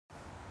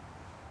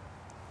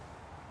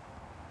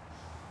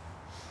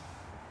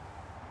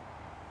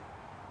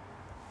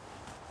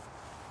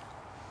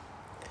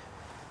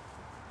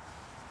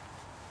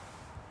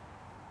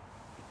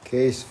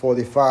Case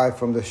 45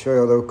 from the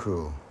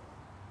Shoyoroku.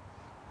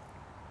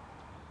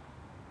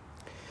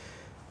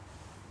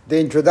 The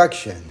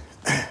introduction.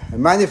 A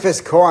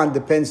manifest koan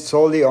depends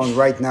solely on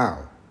right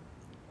now.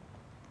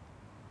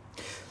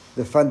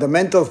 The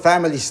fundamental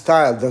family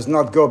style does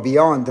not go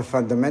beyond the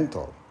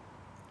fundamental.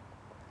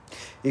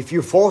 If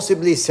you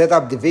forcibly set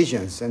up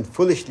divisions and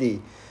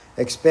foolishly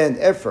expend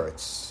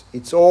efforts,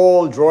 it's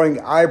all drawing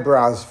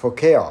eyebrows for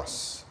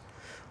chaos,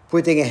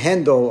 putting a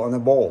handle on a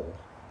ball.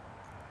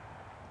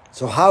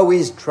 So how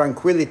is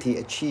tranquility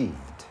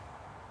achieved?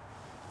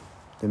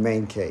 The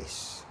main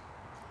case.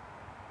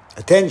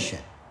 Attention.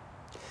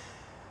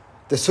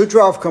 The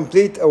Sutra of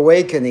Complete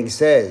Awakening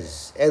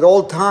says, at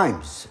all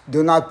times,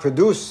 do not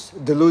produce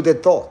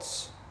deluded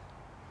thoughts.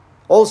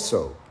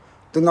 Also,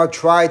 do not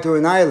try to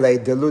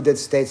annihilate deluded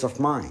states of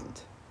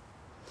mind.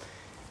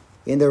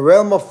 In the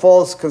realm of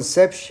false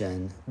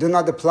conception, do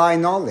not apply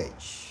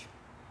knowledge.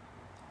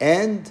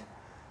 And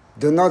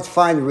do not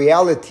find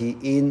reality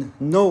in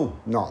no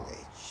knowledge.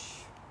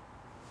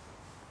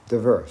 The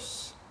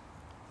verse.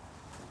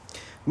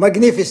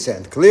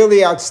 Magnificent,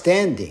 clearly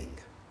outstanding,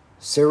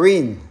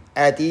 serene,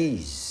 at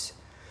ease.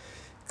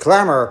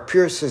 Clamor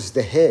pierces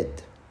the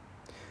head.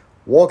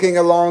 Walking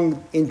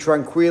along in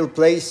tranquil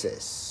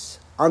places,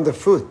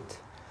 underfoot,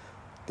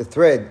 the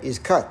thread is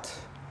cut,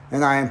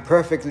 and I am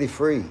perfectly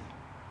free.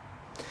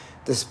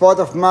 The spot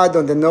of mud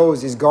on the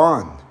nose is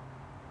gone.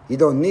 You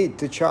don't need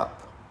to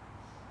chop.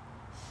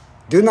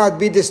 Do not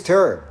be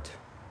disturbed.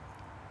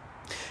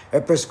 A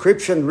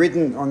prescription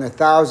written on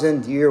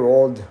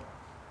 1,000-year-old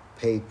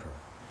paper.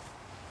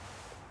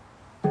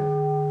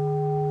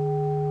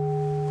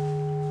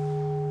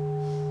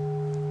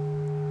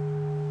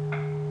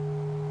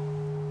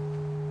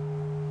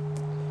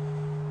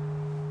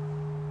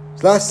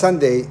 Last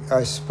Sunday,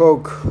 I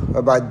spoke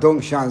about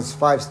Dongshan's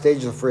 5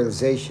 stages of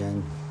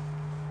realization.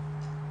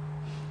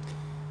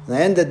 And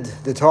I ended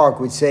the talk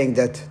with saying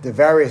that the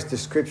various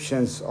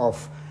descriptions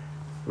of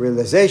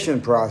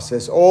realization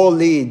process all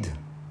lead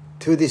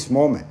to this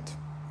moment.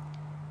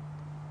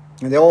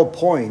 And they all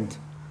point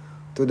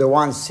to the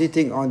one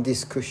sitting on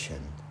this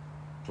cushion,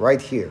 right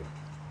here,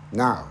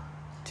 now,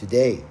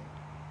 today.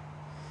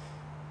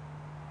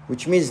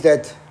 Which means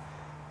that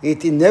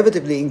it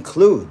inevitably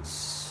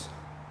includes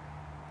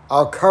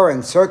our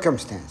current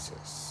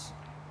circumstances,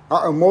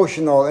 our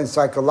emotional and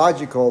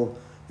psychological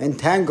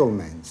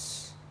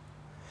entanglements,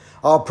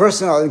 our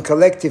personal and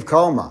collective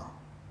karma,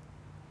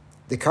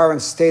 the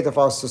current state of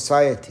our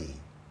society,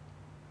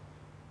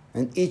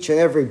 and each and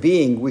every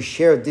being we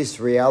share this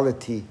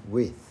reality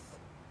with.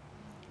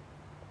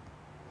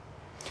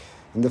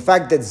 And the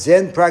fact that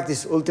Zen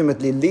practice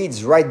ultimately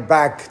leads right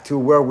back to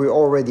where we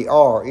already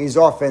are is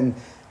often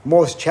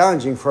most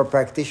challenging for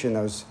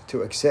practitioners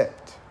to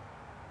accept.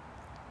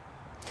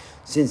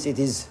 Since it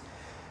is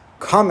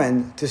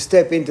common to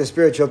step into a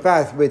spiritual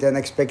path with an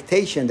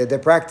expectation that the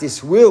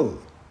practice will,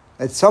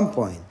 at some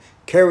point,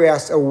 carry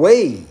us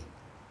away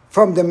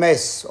from the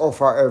mess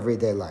of our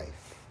everyday life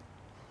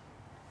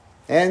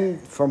and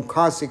from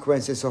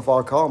consequences of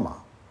our karma,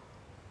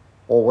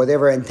 or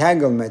whatever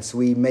entanglements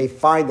we may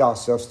find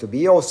ourselves to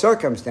be, or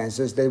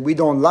circumstances that we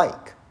don't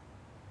like.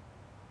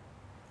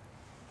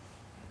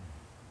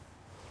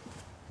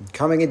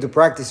 Coming into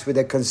practice with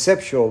a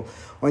conceptual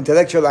or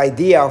intellectual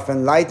idea of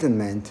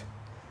enlightenment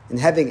and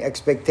having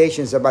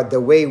expectations about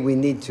the way we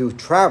need to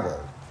travel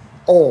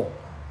or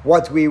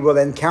what we will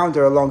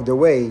encounter along the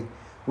way,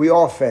 we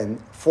often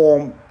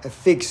form a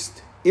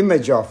fixed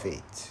image of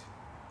it.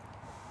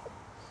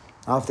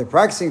 After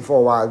practicing for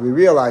a while, we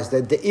realize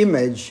that the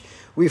image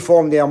we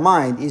formed in our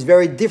mind is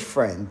very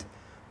different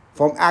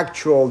from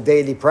actual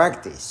daily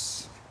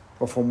practice,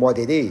 or from what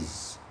it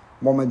is,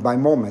 moment by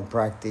moment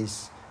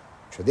practice,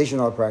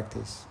 traditional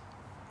practice.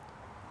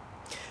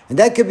 And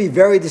that can be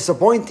very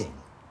disappointing.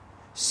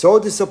 So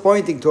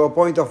disappointing to a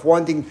point of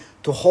wanting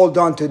to hold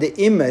on to the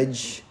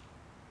image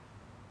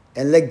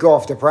and let go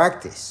of the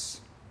practice.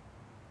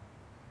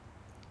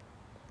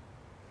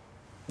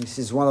 This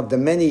is one of the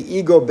many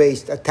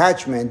ego-based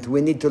attachments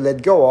we need to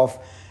let go of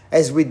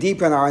as we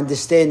deepen our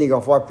understanding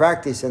of what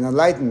practice and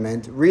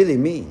enlightenment really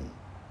mean.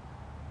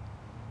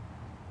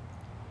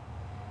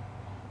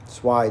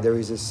 That's why there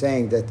is a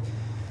saying that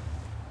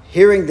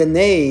hearing the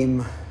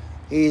name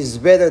is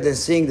better than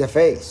seeing the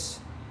face.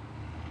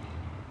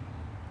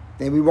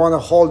 And we want to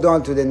hold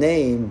on to the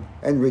name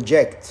and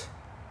reject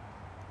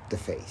the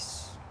face.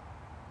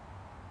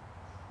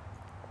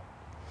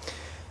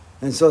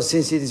 And so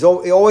since it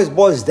always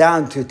boils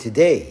down to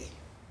today,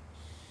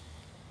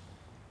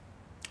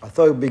 I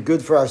thought it would be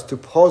good for us to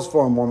pause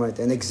for a moment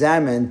and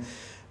examine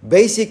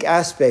basic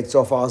aspects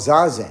of our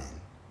Zazen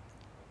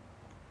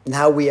and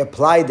how we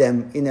apply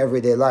them in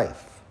everyday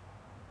life.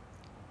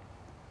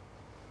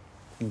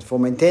 And for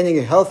maintaining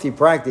a healthy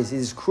practice, it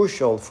is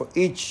crucial for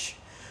each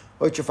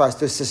of us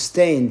to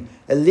sustain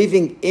a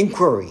living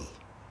inquiry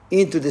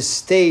into the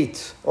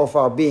state of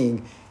our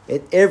being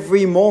at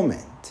every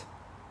moment,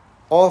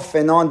 off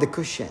and on the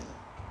cushion.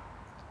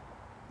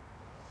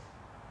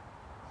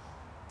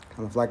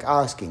 Kind of like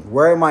asking,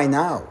 where am I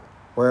now?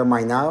 Where am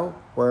I now?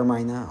 Where am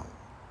I now?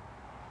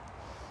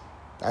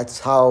 That's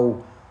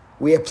how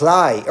we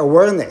apply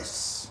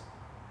awareness.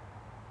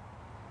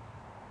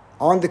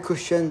 On the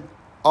cushion,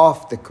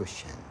 off the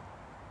cushion.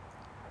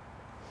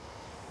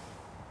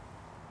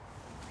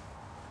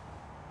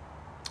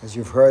 As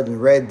you've heard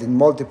and read in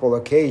multiple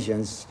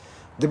occasions,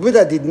 the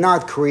Buddha did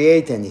not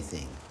create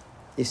anything.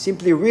 He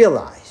simply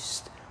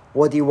realized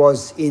what he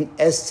was in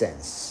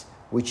essence,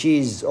 which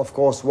is, of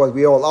course, what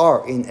we all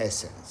are in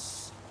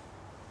essence.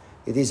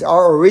 It is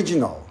our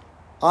original,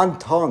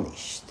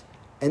 untarnished,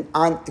 and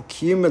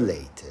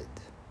unaccumulated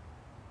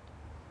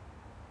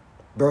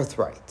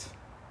birthright.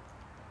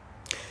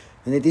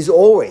 And it is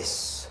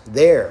always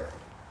there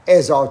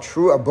as our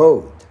true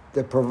abode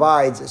that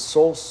provides a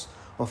source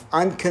of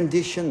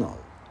unconditional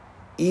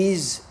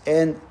ease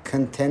and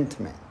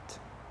contentment.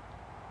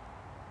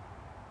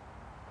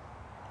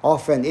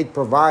 Often it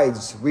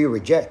provides, we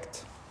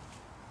reject.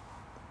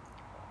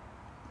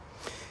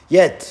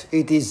 Yet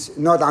it is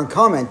not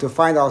uncommon to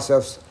find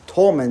ourselves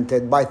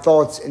tormented by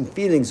thoughts and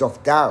feelings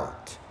of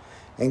doubt,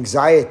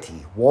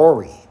 anxiety,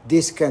 worry,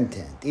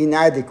 discontent,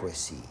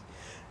 inadequacy,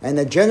 and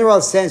a general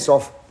sense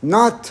of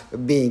not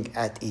being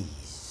at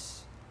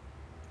ease.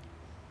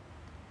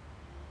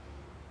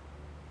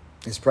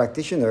 As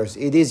practitioners,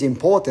 it is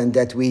important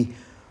that we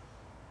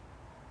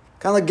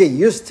kind of get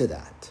used to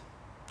that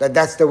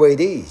that's the way it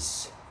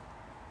is.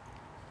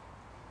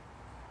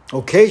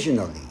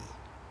 Occasionally,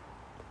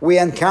 we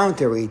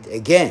encounter it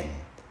again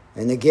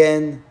and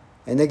again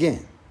and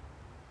again.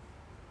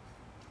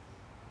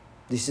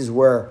 This is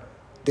where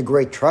the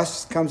great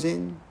trust comes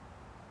in.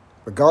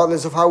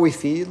 Regardless of how we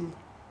feel,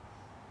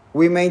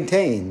 we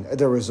maintain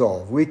the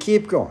resolve. We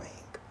keep going.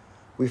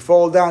 We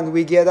fall down,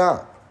 we get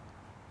up.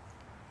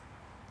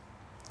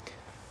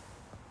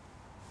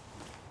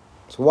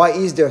 So why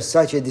is there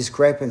such a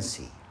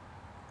discrepancy?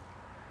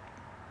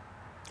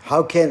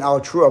 How can our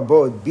true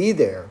abode be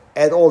there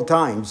at all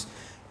times,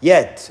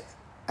 yet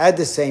at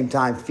the same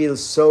time feel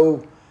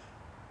so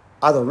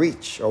out of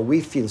reach, or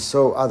we feel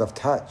so out of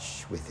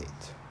touch with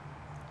it?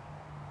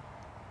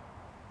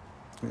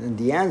 And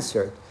the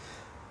answer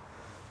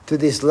to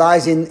this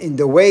lies in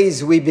the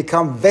ways we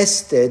become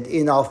vested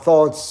in our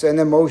thoughts and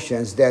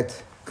emotions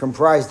that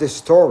comprise the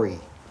story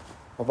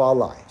of our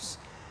lives,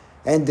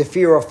 and the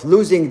fear of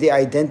losing the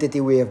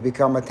identity we have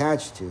become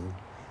attached to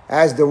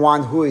as the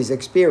one who is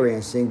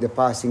experiencing the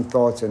passing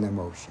thoughts and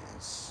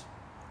emotions.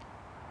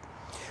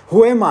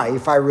 Who am I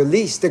if I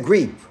release the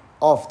grip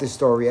of the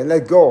story and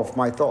let go of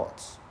my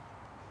thoughts?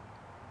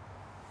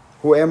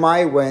 Who am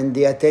I when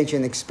the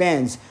attention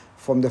expands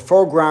from the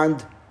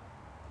foreground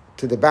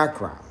to the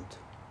background?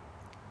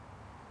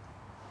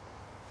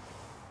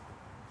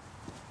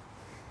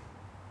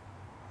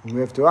 We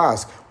have to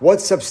ask,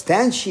 what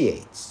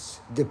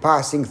substantiates the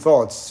passing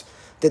thoughts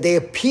that they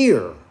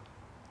appear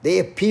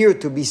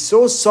to be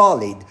so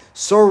solid,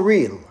 so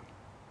real,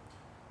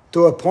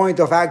 to a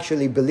point of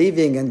actually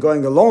believing and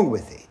going along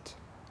with it?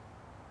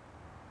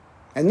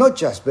 And not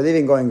just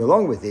believing, going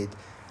along with it,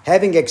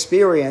 having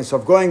experience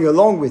of going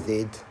along with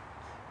it,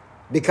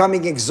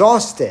 becoming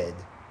exhausted,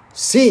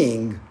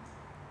 seeing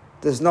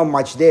there's not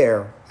much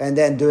there, and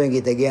then doing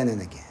it again and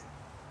again.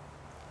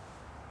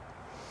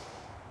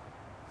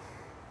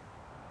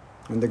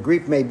 And the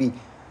grip may be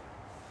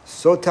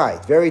so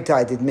tight, very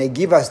tight, it may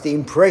give us the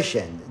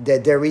impression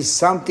that there is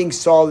something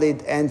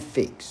solid and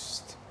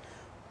fixed.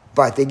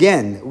 But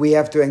again, we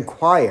have to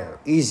inquire,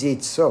 is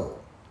it so?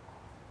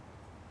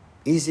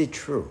 Is it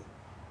true?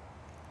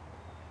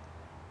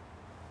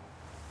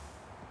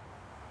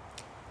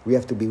 We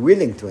have to be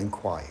willing to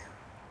inquire.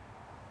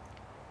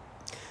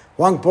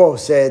 Wang Po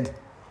said,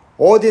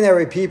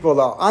 ordinary people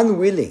are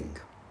unwilling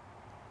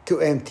to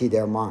empty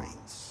their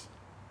minds.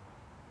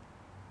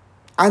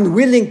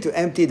 Unwilling to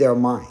empty their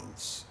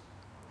minds.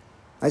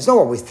 That's not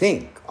what we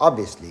think,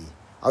 obviously.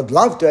 I'd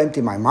love to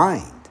empty my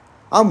mind.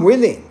 I'm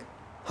willing.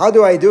 How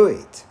do I do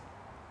it?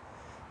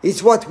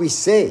 It's what we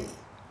say,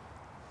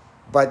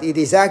 but it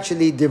is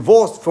actually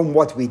divorced from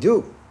what we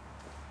do.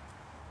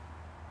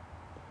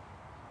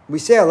 We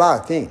say a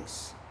lot of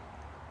things,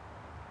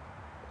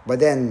 but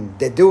then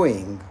the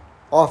doing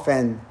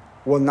often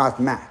will not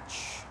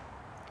match.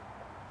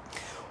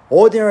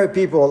 Ordinary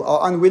people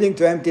are unwilling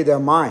to empty their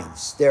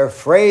minds. They're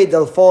afraid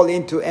they'll fall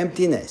into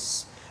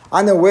emptiness,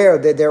 unaware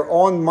that their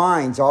own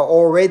minds are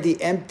already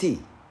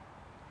empty.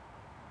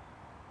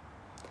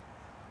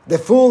 The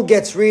fool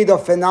gets rid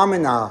of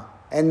phenomena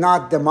and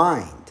not the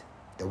mind.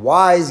 The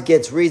wise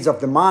gets rid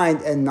of the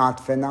mind and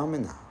not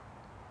phenomena.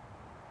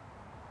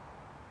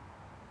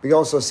 We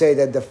also say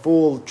that the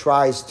fool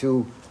tries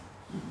to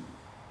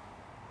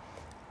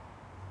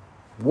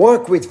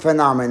work with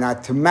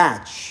phenomena to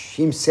match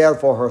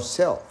himself or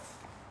herself,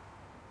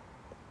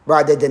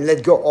 rather than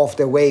let go of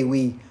the way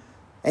we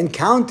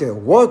encounter,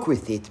 work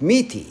with it,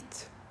 meet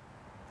it.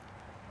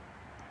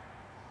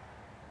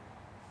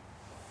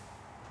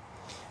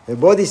 The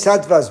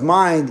bodhisattva's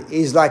mind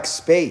is like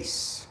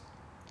space.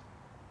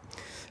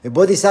 The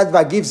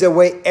bodhisattva gives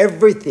away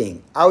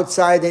everything,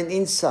 outside and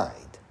inside.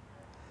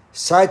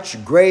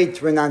 Such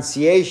great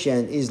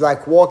renunciation is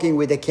like walking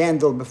with a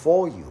candle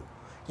before you.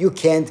 You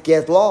can't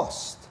get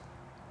lost.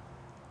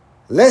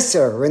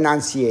 Lesser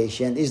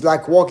renunciation is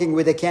like walking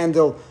with a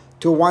candle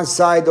to one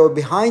side or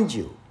behind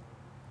you.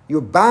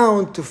 You're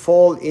bound to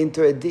fall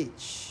into a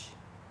ditch.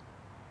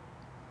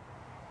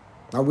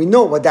 Now we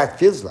know what that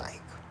feels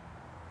like,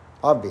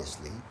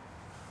 obviously.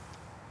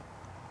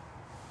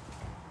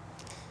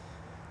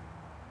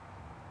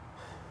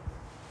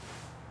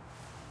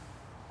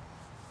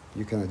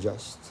 You can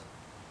adjust.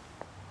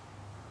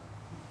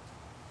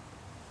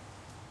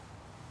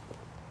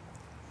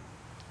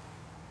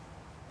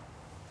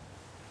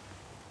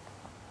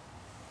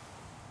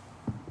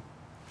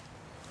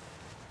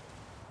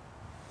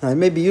 Now, it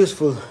may be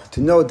useful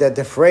to note that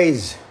the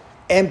phrase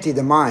empty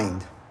the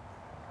mind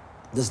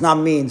does not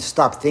mean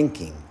stop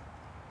thinking,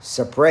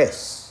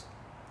 suppress,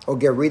 or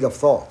get rid of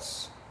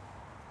thoughts.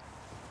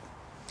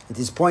 It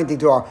is pointing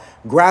to our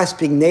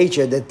grasping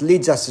nature that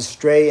leads us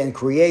astray and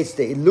creates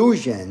the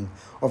illusion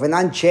of an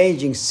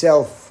unchanging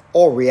self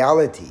or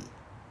reality.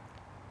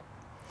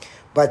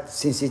 But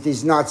since it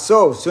is not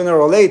so, sooner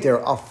or later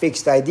our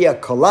fixed idea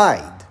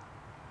collide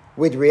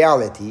with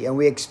reality and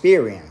we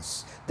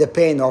experience the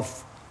pain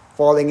of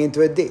falling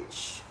into a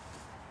ditch.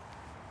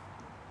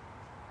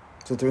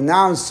 So to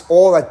renounce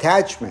all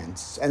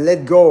attachments and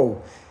let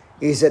go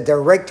is a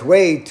direct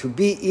way to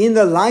be in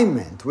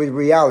alignment with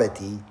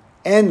reality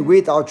and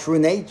with our true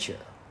nature.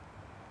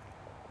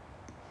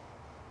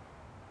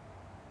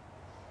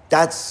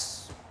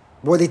 That's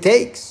what it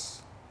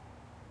takes.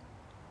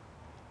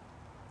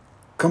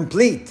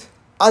 Complete,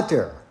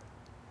 utter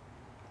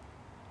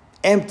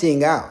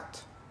emptying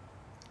out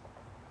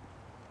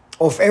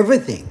of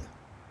everything.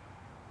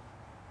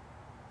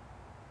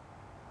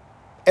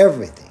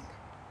 Everything.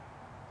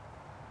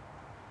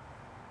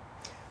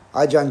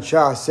 Ajahn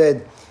Chah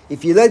said,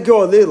 if you let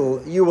go a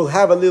little, you will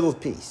have a little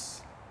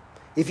peace.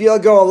 If you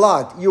let go a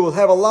lot, you will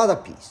have a lot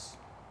of peace.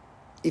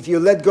 If you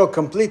let go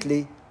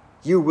completely,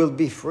 you will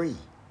be free.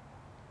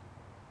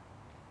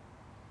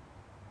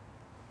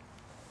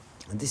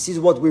 And this is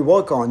what we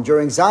work on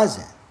during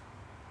Zazen.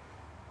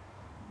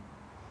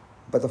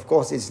 But of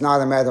course, it's not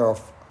a matter of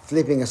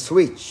flipping a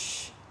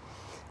switch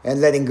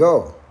and letting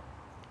go.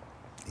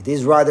 It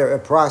is rather a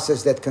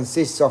process that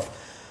consists of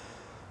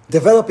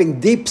developing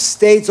deep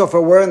states of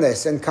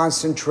awareness and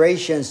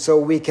concentration so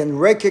we can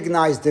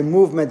recognize the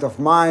movement of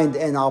mind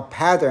and our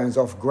patterns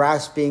of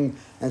grasping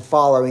and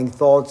following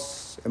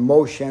thoughts,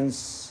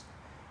 emotions,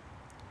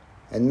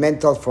 and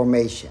mental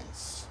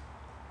formations.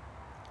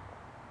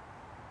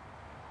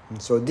 And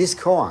so this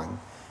koan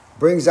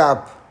brings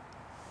up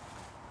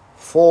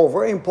 4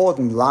 very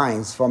important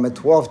lines from a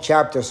 12th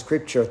chapter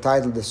scripture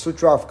titled The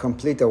Sutra of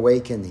Complete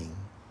Awakening.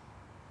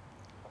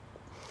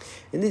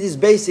 And it is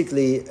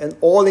basically an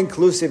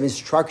all-inclusive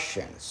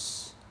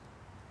instructions,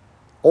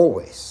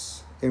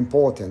 always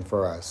important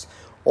for us,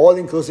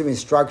 all-inclusive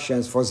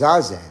instructions for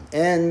Zazen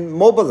and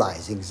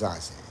mobilizing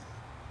Zazen.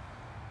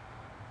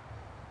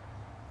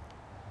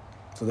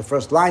 So the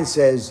first line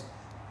says,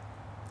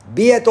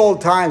 be at all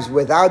times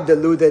without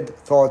deluded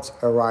thoughts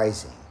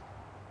arising.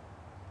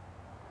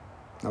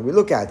 Now we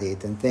look at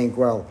it and think,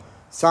 well,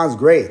 sounds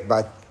great,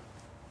 but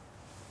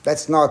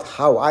that's not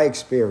how I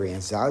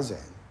experience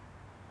Zazen.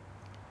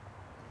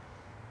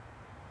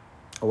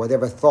 Or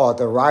whatever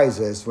thought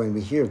arises when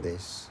we hear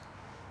this.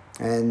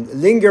 And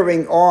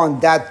lingering on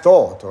that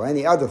thought or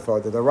any other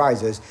thought that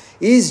arises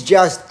is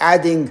just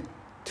adding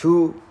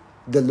to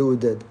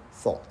deluded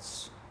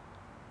thoughts.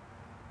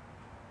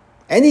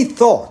 Any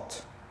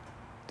thought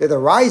that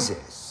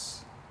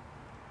arises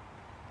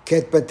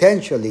can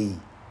potentially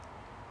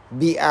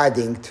be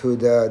adding to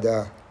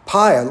the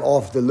pile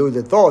of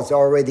deluded thoughts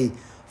already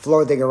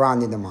floating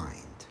around in the mind.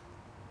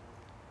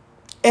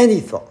 Any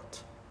thought.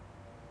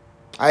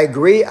 I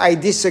agree, I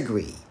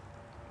disagree.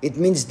 It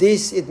means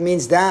this, it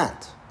means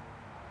that.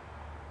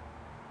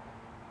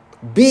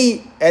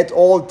 Be at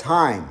all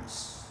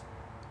times.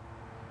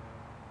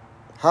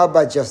 How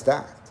about just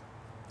that?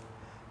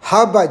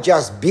 How about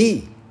just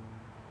be?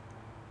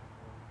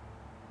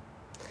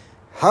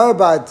 How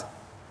about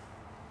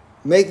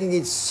making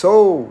it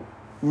so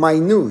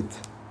minute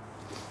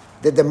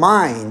that the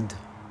mind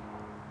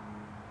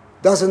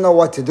doesn't know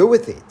what to do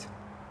with it?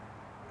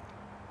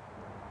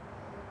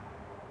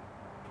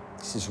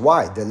 This is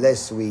why the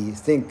less we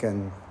think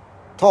and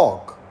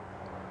talk,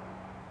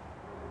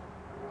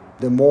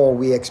 the more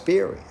we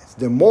experience.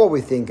 The more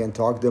we think and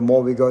talk, the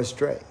more we go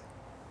astray.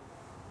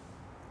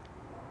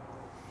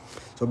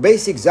 So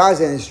basic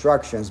Zazen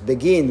instructions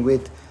begin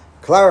with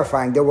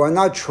clarifying that we're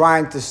not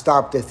trying to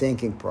stop the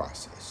thinking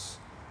process.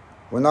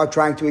 We're not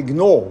trying to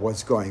ignore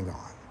what's going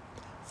on.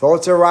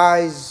 Thoughts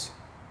arise,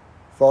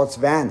 thoughts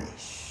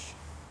vanish.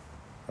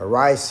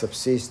 Arise,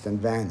 subsist, and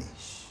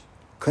vanish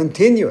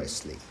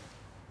continuously.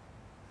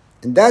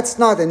 And that's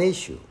not an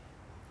issue.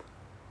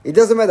 It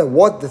doesn't matter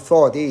what the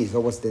thought is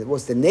or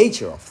what's the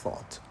nature of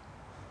thought.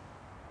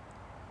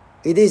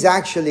 It is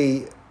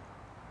actually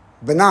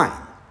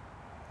benign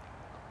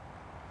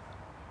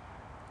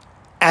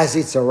as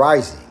it's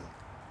arising.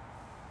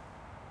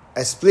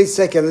 a split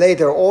second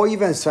later, or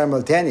even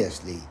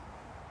simultaneously,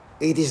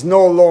 it is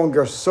no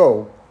longer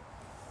so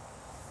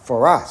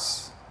for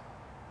us.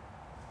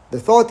 The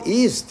thought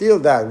is still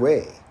that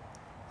way.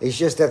 It's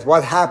just that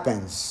what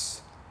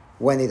happens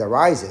when it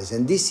arises,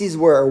 and this is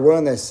where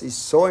awareness is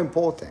so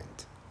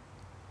important.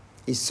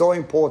 It's so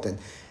important.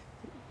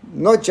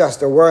 Not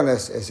just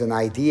awareness as an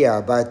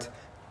idea, but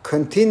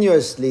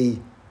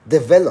continuously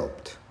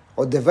developed,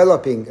 or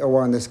developing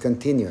awareness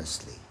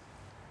continuously.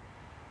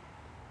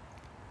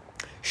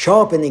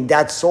 Sharpening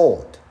that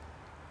sword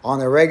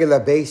on a regular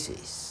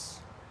basis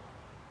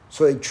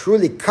so it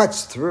truly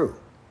cuts through.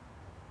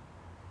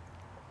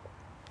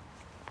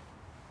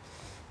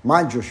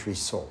 Manjushri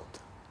sword.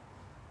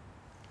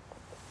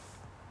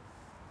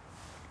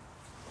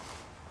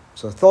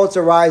 So thoughts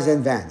arise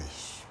and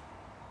vanish.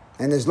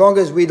 And as long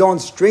as we don't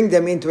string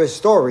them into a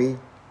story,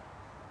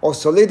 or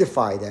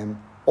solidify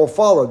them, or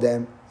follow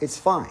them, it's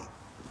fine.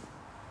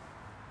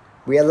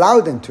 We allow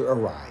them to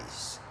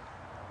arise.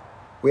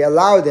 We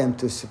allow them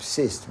to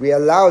subsist. We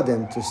allow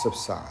them to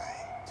subside.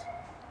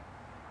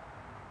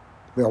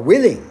 We are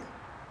willing,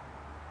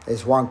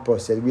 as Wangpo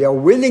said, we are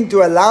willing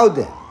to allow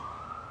them.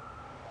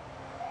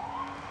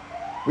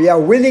 We are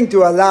willing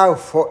to allow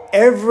for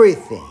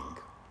everything.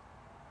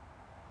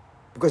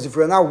 Because if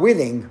we're not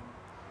willing,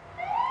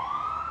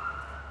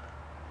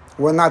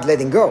 we're not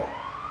letting go.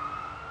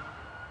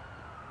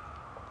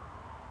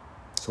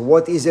 So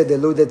what is a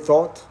deluded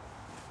thought?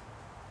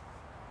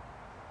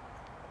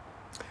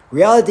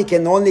 Reality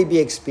can only be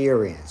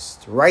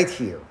experienced right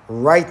here,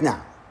 right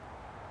now.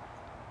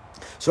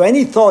 So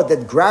any thought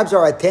that grabs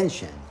our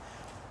attention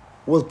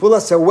will pull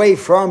us away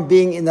from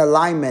being in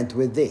alignment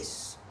with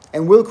this,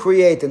 and will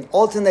create an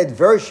alternate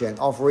version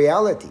of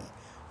reality,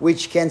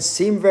 which can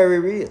seem very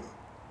real.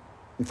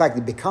 In fact,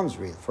 it becomes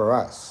real for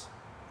us.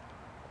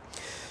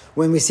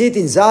 When we sit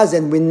in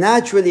Zazen, we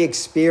naturally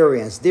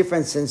experience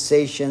different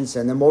sensations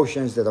and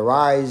emotions that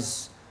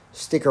arise,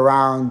 stick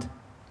around,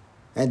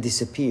 and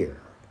disappear.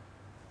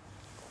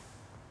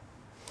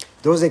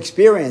 Those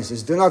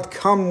experiences do not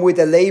come with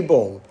a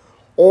label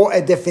or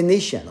a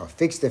definition or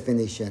fixed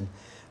definition,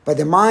 but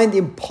the mind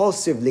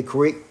impulsively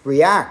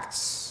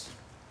reacts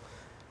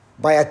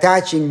by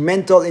attaching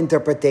mental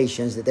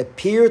interpretations that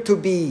appear to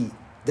be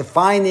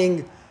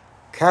defining,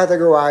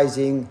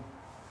 categorizing,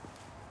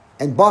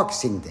 and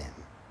boxing them.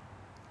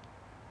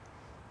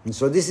 And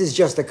so this is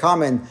just a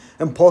common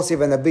impulsive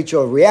and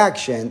habitual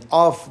reaction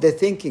of the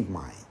thinking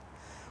mind.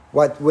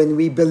 When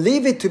we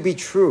believe it to be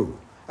true,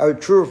 a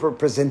true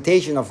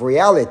representation of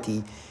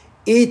reality,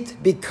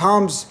 it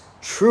becomes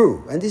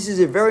true. And this is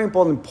a very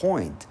important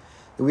point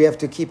that we have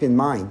to keep in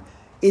mind.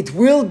 It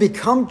will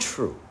become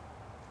true.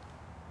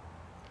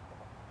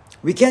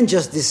 We can't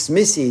just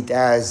dismiss it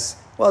as,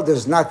 well,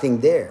 there's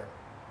nothing there.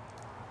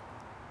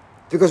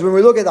 Because when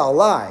we look at our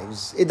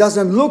lives, it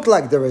doesn't look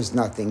like there is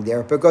nothing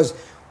there, because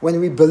when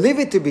we believe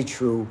it to be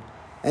true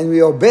and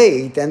we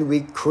obey it and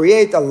we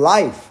create a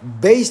life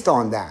based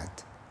on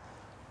that,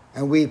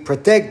 and we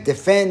protect,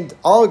 defend,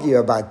 argue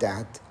about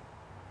that,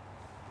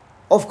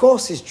 of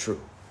course it's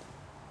true.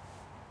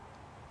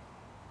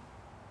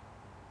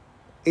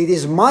 It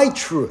is my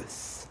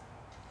truth.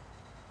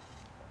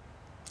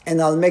 And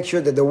I'll make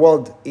sure that the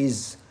world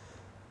is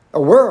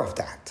aware of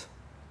that.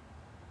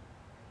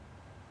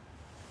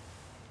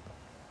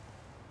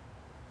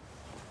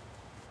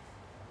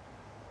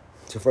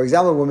 So for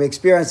example, when we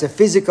experience a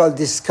physical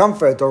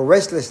discomfort or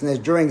restlessness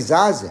during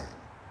Zazen,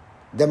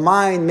 the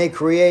mind may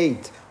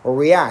create or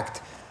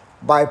react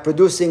by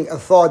producing a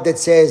thought that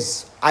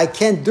says, I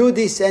can't do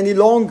this any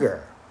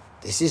longer.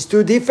 This is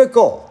too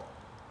difficult.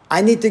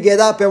 I need to get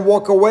up and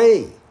walk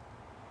away.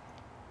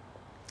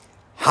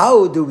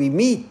 How do we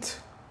meet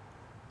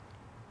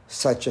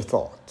such a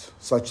thought,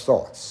 such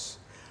thoughts?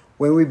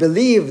 When we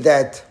believe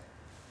that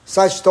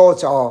such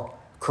thoughts are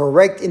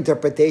correct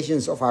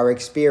interpretations of our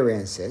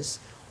experiences,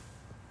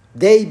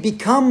 they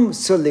become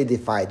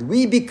solidified.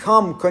 We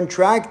become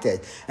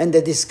contracted, and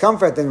the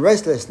discomfort and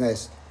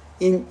restlessness,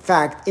 in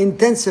fact,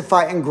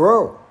 intensify and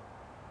grow.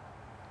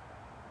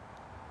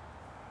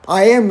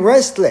 I am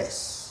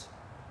restless.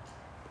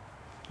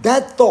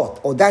 That thought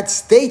or that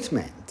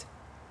statement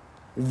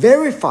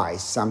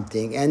verifies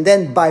something, and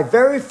then by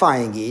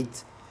verifying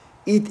it,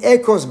 it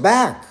echoes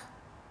back.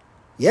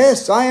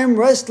 Yes, I am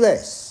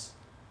restless.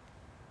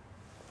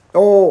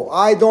 Oh,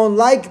 I don't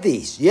like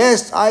this.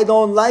 Yes, I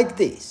don't like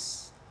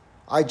this.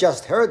 I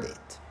just heard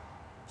it,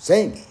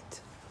 saying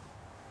it.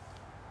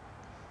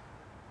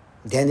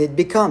 Then it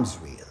becomes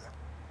real.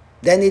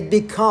 Then it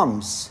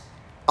becomes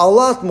a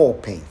lot more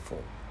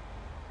painful,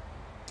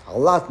 a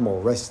lot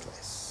more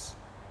restless.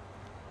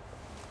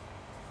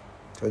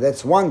 So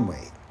that's one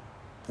way.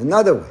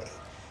 Another way,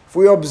 if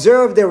we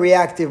observe the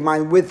reactive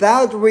mind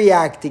without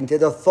reacting to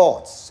the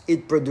thoughts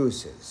it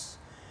produces,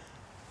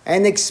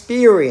 and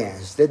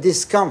experience the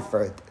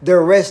discomfort, the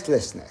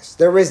restlessness,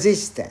 the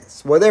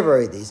resistance,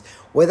 whatever it is,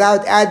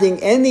 without adding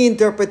any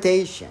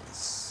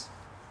interpretations,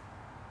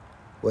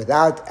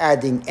 without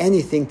adding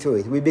anything to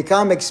it, we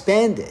become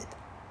expanded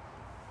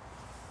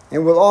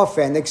and will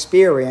often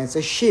experience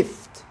a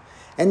shift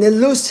and a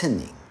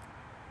loosening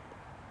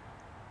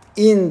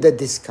in the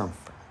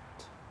discomfort.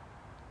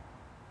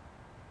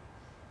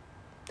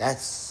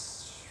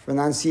 That's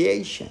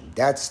renunciation.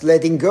 That's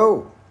letting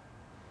go.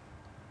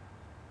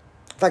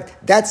 In fact,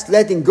 that's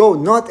letting go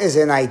not as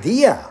an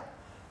idea.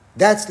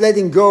 That's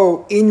letting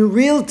go in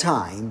real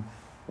time,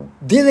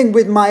 dealing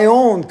with my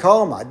own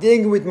karma,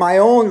 dealing with my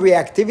own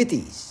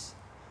reactivities.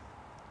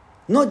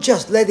 Not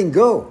just letting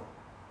go.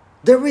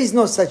 There is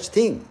no such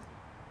thing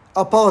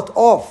apart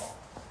of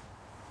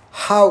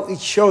how it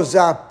shows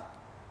up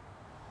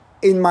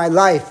in my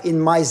life, in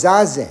my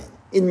zazen,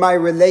 in my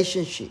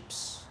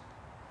relationships,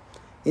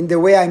 in the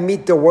way I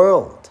meet the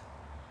world.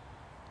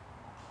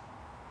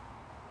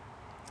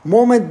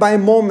 Moment by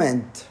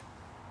moment,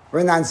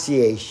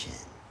 renunciation.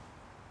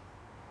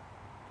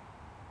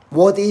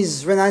 What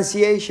is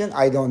renunciation?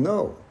 I don't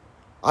know.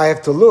 I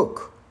have to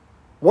look.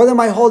 What am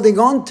I holding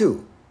on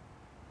to?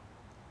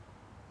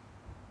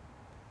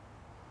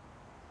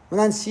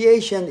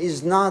 Renunciation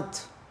is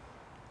not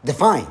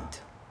defined.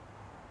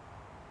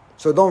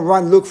 So don't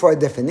look for a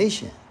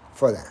definition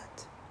for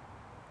that.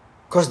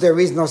 Because there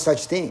is no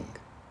such thing.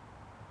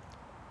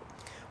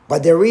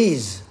 But there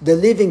is the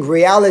living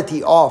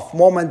reality of,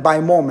 moment by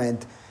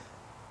moment,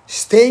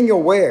 staying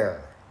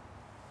aware,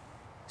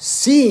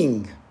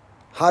 seeing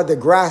how the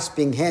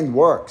grasping hand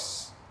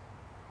works,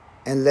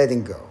 and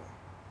letting go.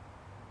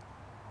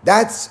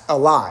 That's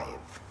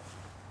alive.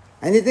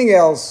 Anything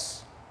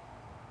else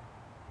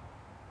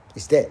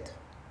is dead.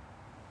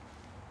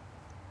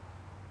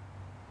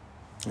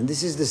 And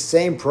this is the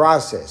same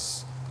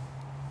process,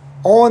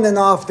 on and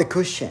off the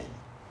cushion,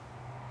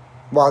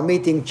 while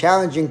meeting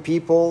challenging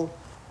people,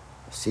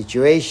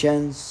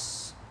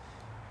 situations,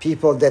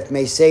 people that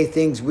may say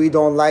things we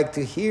don't like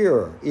to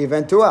hear,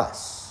 even to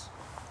us.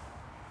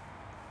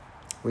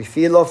 We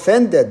feel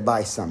offended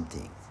by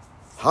something.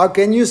 How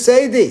can you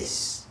say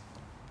this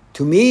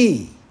to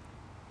me?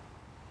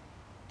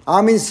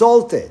 I'm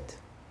insulted.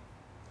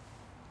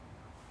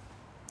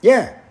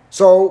 Yeah,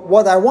 so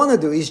what I want to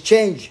do is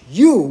change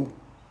you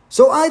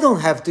so I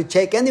don't have to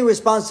take any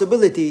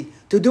responsibility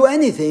to do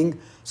anything,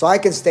 so I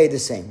can stay the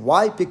same.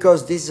 Why?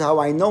 Because this is how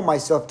I know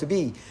myself to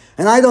be.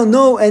 And I don't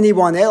know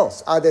anyone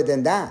else other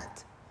than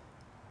that.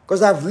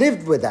 Because I've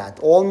lived with that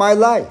all my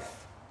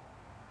life.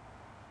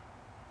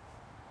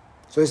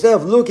 So instead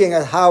of looking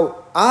at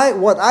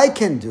what I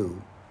can do,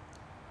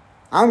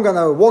 I'm going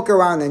to walk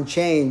around and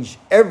change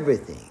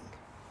everything.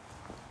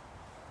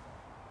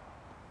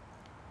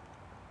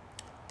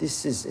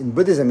 This is, in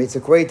Buddhism, it's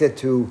equated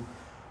to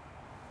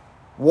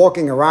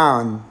walking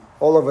around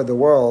all over the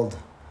world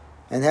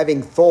and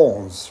having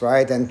thorns,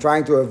 right? And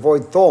trying to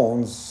avoid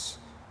thorns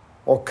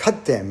or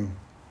cut them.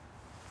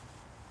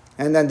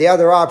 And then the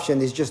other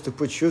option is just to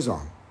put shoes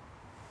on.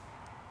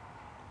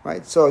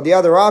 Right? So the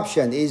other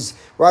option is,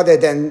 rather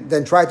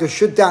than try to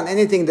shoot down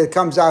anything that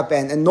comes up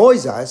and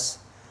annoys us,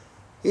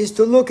 is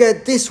to look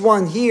at this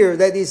one here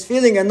that is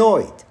feeling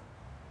annoyed.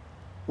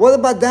 What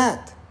about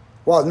that?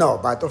 Well, no,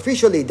 but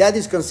officially that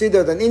is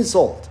considered an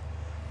insult.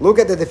 Look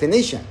at the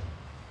definition.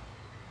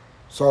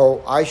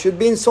 So I should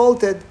be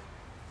insulted.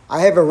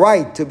 I have a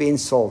right to be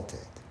insulted.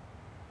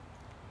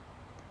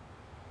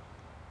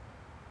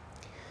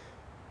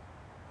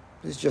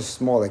 This is just a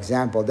small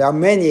example. There are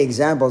many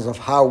examples of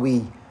how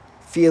we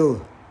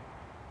feel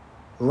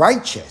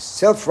righteous,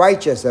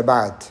 self-righteous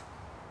about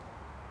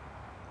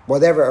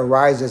whatever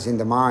arises in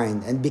the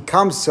mind and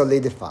becomes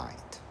solidified.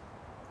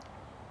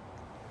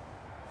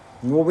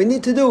 And what we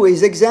need to do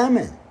is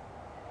examine.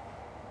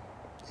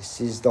 This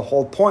is the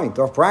whole point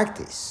of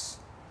practice.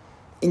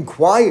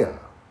 Inquire.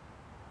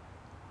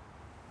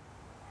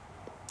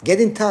 Get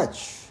in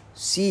touch.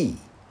 See.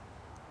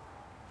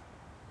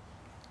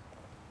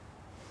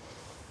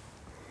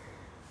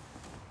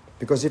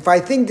 Because if I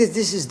think that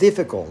this is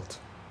difficult,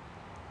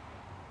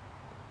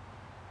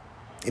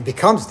 it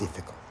becomes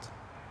difficult.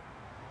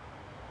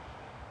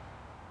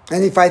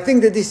 And if I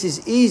think that this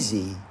is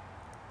easy,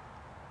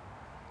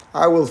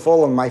 I will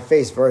fall on my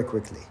face very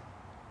quickly.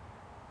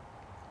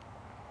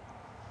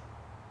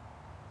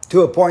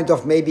 To a point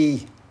of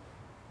maybe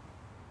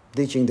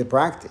ditching the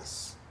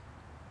practice.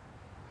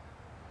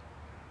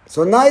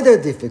 So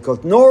neither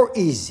difficult nor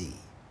easy,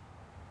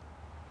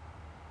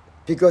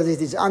 because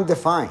it is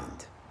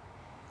undefined.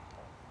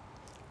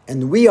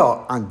 And we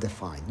are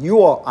undefined.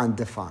 You are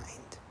undefined.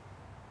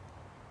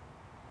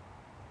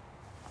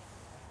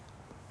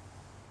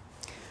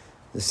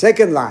 The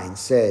second line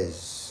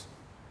says,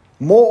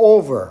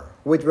 moreover,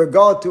 with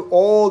regard to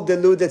all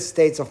deluded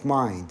states of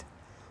mind,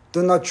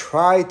 do not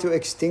try to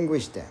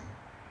extinguish them.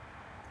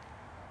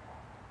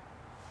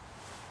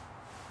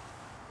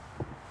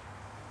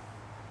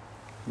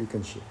 You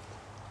can shift.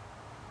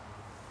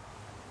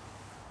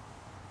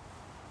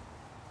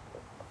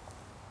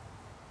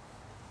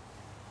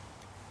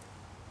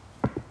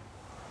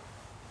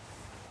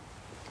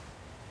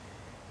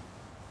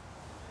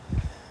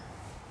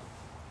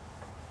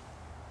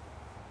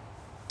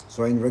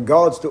 So in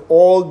regards to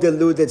all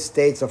deluded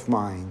states of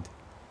mind,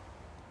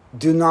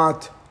 do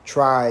not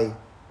try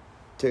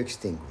to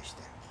extinguish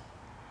them.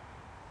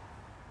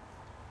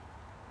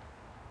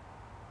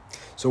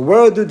 So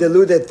where do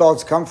deluded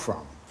thoughts come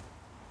from?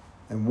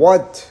 And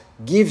what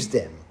gives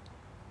them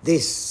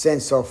this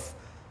sense of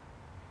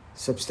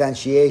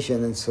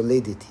substantiation and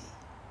solidity?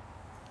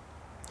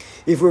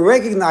 If we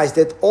recognize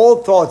that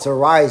all thoughts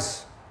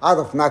arise out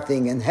of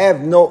nothing and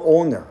have no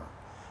owner,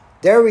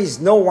 there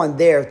is no one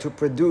there to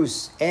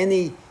produce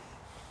any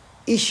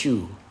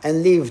issue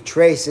and leave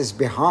traces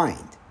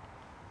behind.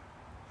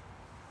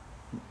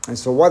 And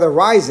so what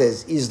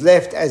arises is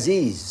left as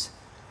is.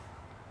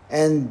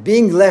 And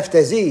being left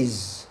as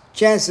is,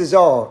 chances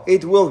are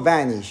it will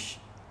vanish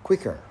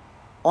quicker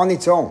on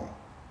its own.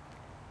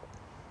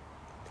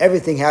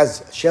 Everything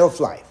has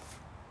shelf life.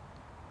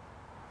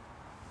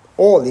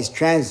 All is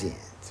transient.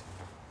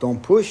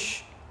 Don't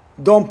push,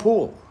 don't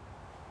pull.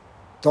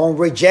 Don't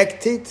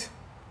reject it.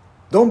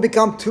 Don't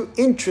become too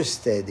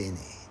interested in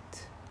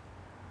it.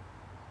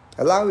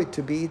 Allow it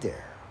to be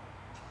there.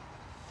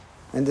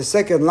 And the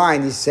second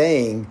line is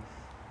saying,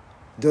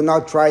 do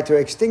not try to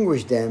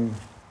extinguish them,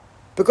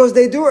 because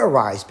they do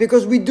arise,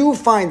 because we do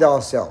find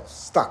ourselves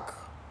stuck.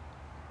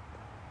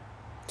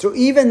 So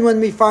even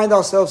when we find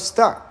ourselves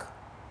stuck,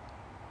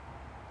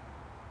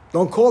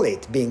 don't call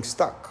it being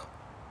stuck.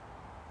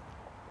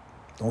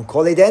 Don't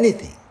call it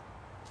anything.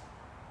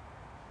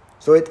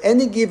 So at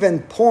any given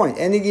point,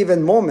 any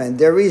given moment,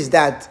 there is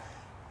that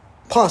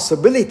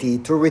possibility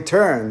to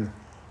return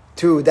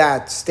to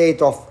that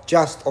state of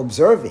just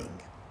observing,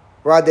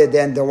 rather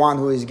than the one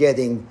who is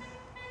getting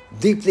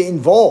deeply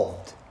involved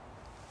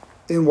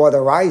in what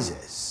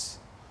arises.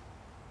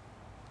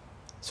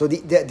 So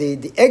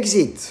the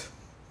exit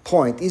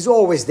point is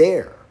always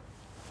there,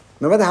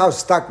 no matter how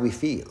stuck we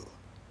feel.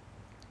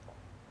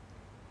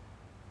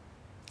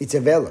 It's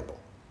available.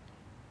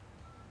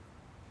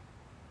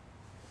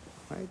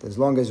 Right? As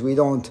long as we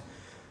don't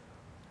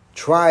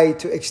try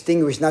to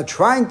extinguish, not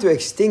trying to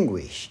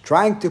extinguish,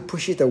 trying to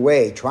push it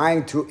away,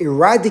 trying to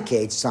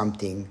eradicate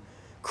something,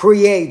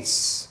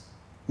 creates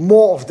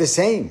more of the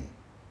same.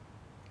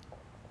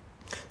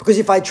 Because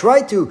if I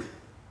try to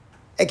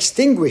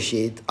extinguish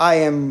it, I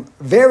am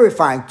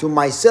verifying to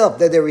myself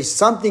that there is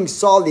something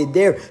solid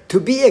there to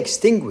be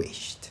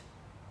extinguished.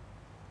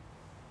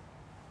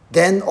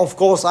 Then, of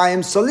course, I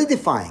am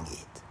solidifying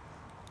it.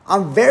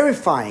 I'm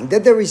verifying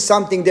that there is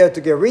something there to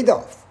get rid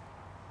of.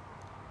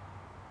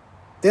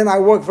 Then I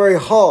work very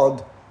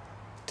hard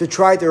to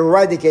try to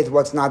eradicate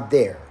what's not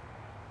there.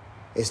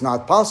 It's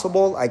not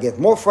possible. I get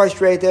more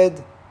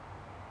frustrated.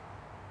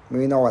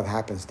 We know what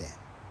happens then.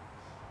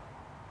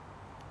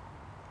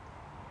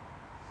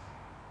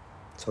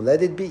 So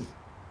let it be.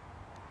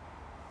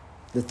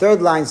 The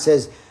third line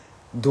says,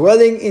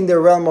 dwelling in the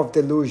realm of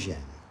delusion.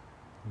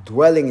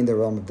 Dwelling in the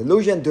realm of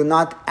delusion, do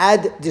not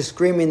add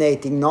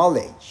discriminating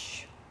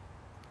knowledge.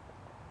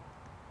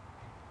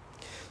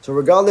 So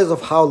regardless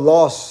of how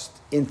lost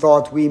in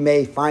thought we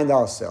may find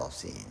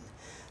ourselves in,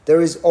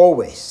 there is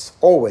always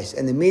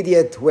an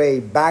immediate way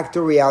back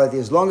to reality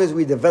as long as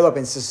we develop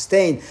and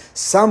sustain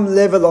some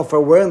level of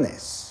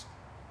awareness,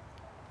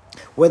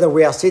 whether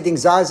we are sitting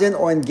zazen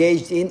or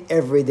engaged in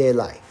everyday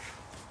life.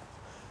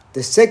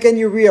 The second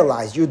you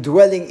realize you're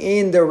dwelling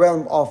in the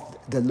realm of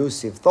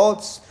delusive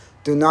thoughts,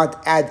 do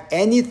not add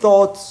any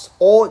thoughts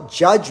or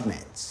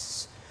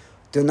judgments.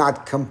 Do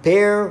not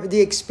compare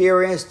the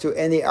experience to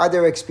any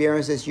other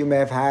experiences you may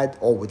have had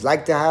or would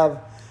like to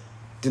have.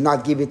 Do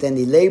not give it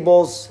any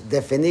labels,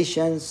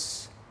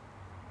 definitions,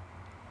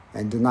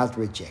 and do not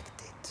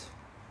reject it.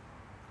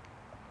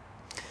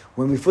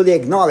 When we fully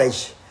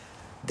acknowledge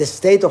the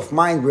state of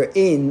mind we're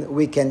in,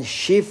 we can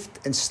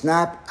shift and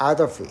snap out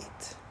of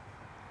it.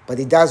 But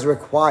it does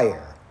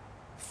require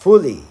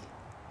fully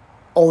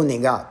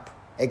owning up,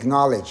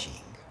 acknowledging.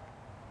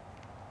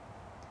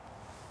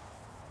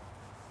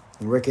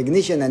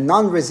 Recognition and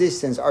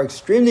non-resistance are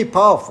extremely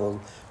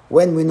powerful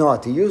when we know how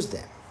to use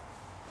them.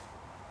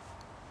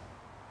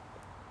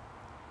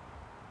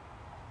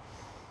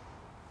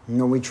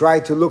 We try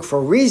to look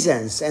for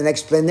reasons and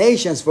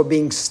explanations for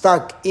being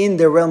stuck in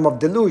the realm of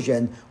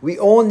delusion. We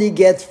only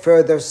get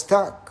further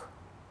stuck.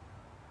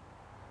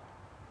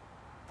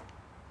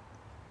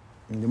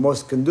 And the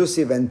most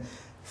conducive and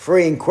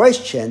freeing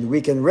question we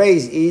can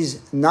raise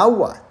is, now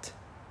what?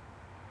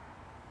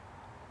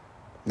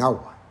 Now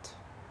what?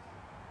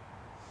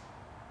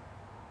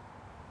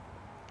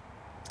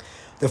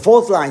 The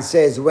fourth line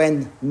says,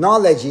 when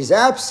knowledge is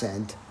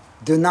absent,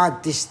 do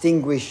not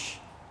distinguish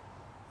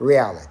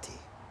reality.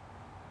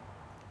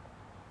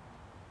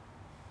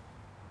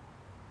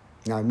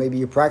 Now, maybe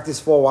you practice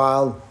for a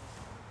while,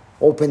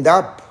 opened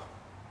up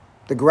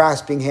the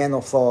grasping hand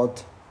of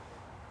thought,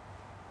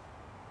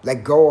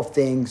 let go of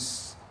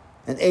things,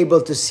 and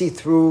able to see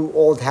through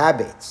old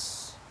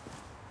habits.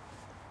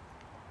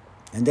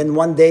 And then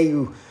one day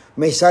you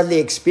may suddenly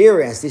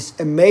experience this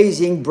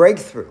amazing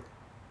breakthrough.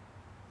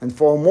 And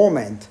for a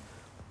moment,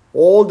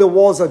 all the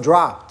walls are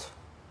dropped.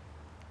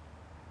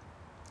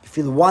 You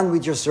feel one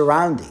with your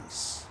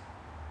surroundings.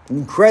 An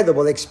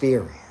incredible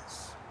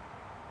experience.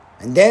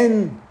 And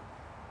then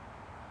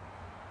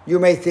you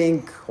may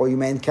think, or you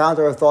may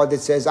encounter a thought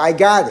that says, I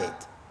got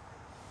it.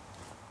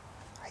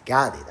 I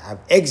got it. I've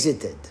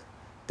exited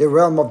the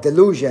realm of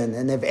delusion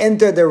and have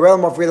entered the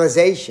realm of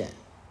realization.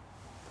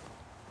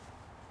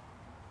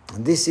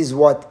 And this is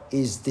what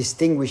is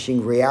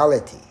distinguishing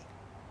reality,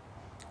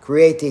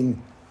 creating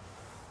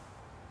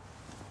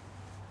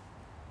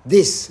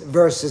this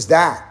versus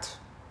that,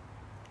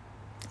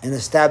 and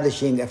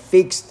establishing a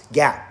fixed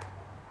gap.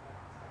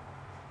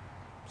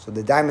 So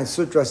the Diamond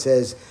Sutra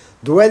says,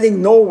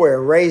 dwelling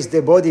nowhere, raise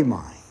the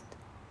body-mind.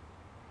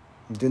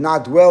 Do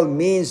not dwell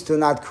means to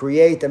not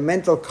create a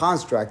mental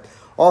construct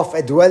of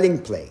a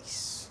dwelling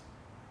place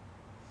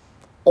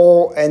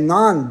or a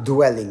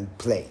non-dwelling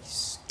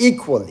place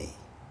equally.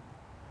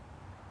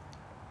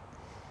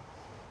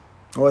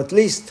 Or at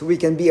least we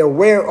can be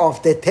aware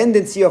of the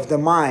tendency of the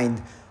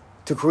mind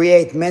to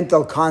create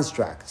mental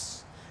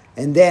constructs.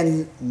 And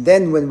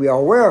then when we are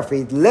aware of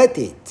it, let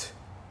it,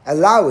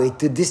 allow it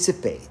to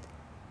dissipate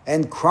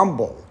and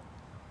crumble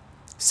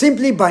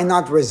simply by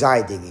not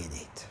residing in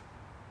it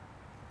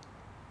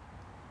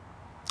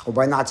or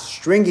by not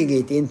stringing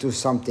it into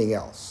something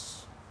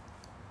else.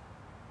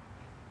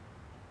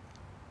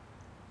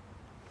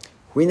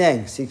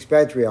 Huineng, Sixth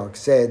Patriarch,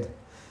 said,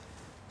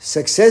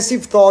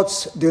 successive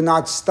thoughts do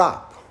not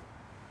stop.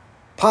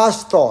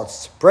 Past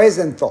thoughts,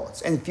 present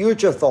thoughts, and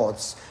future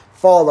thoughts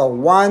follow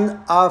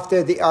one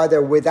after the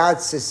other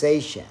without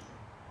cessation.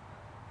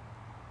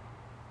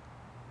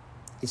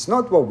 It's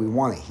not what we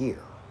want to hear.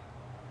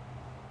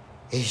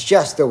 It's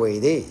just the way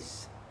it is.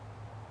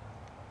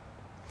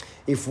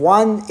 If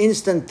one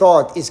instant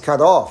thought is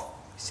cut off,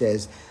 he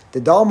says,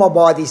 the Dharma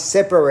body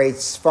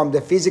separates from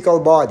the physical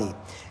body,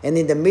 and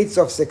in the midst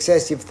of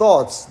successive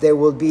thoughts, there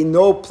will be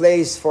no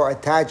place for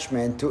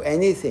attachment to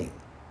anything.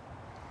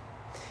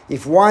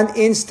 If one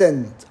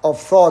instant of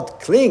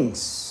thought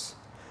clings,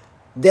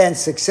 then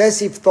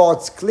successive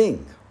thoughts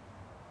cling.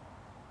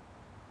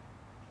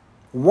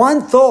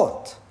 One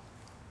thought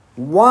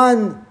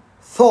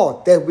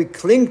that we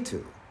cling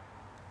to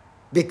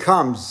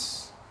becomes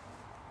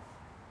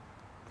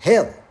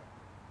hell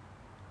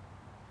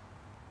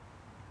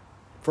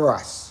for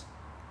us,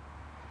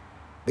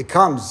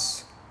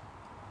 becomes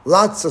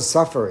lots of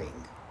suffering.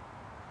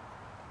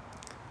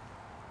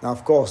 Now,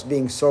 of course,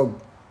 being so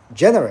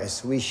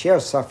generous, we share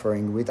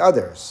suffering with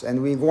others,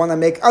 and we want to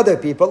make other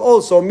people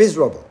also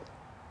miserable.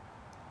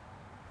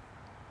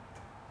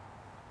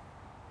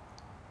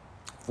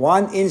 If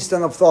one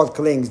instant of thought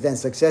clings, then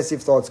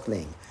successive thoughts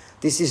cling.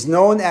 This is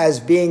known as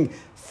being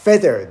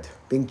feathered,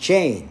 being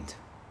chained.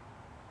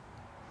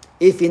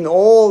 If in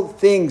all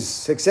things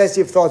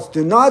successive thoughts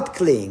do not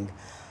cling,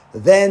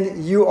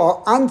 then you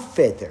are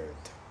unfettered.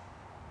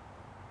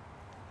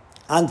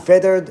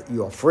 Unfettered,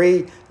 you are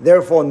free.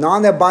 Therefore,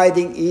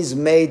 non-abiding is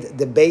made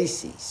the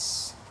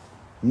basis.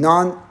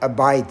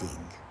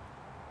 Non-abiding.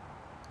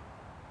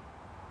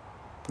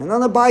 And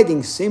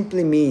non-abiding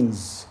simply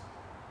means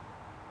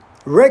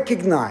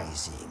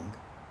recognizing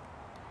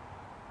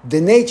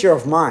the nature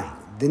of mind,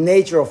 the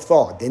nature of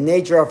thought, the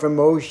nature of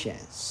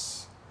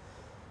emotions.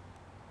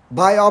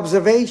 By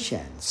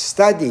observation,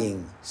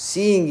 studying,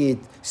 seeing it,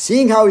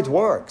 seeing how it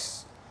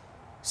works.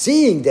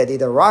 Seeing that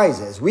it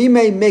arises. We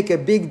may make a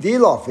big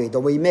deal of it,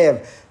 or we may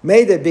have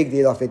made a big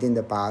deal of it in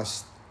the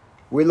past.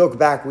 We look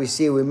back, we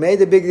see we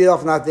made a big deal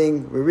of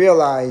nothing, we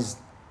realized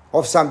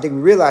of something,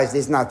 we realized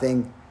there's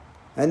nothing,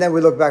 and then we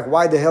look back,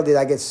 why the hell did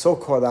I get so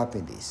caught up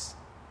in this?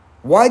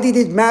 Why did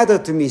it matter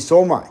to me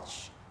so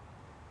much?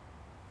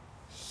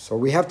 So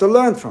we have to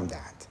learn from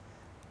that.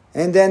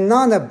 And then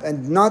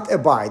not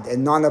abide,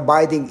 and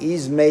non-abiding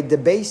is made the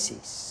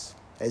basis,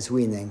 as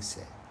Huineng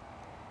said.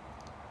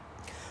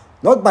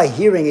 Not by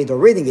hearing it or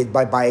reading it,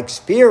 but by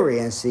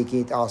experiencing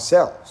it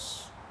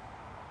ourselves.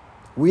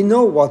 We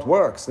know what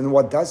works and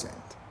what doesn't.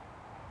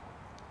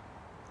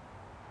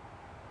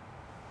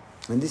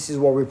 And this is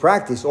what we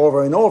practice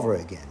over and over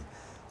again.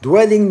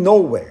 Dwelling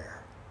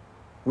nowhere,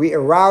 we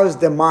arouse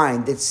the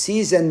mind that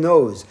sees and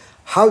knows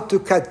how to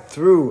cut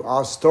through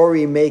our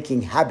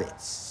story-making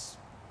habits.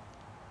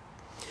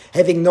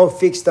 Having no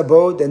fixed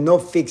abode and no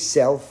fixed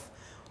self,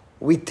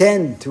 we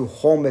tend to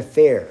home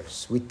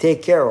affairs. We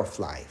take care of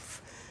life.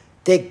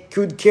 Take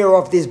good care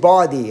of this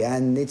body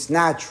and its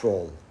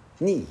natural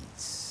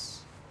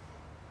needs.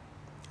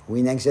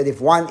 Huineng said, if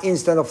one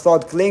instant of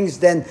thought clings,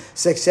 then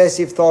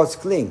successive thoughts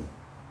cling.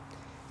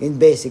 In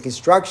basic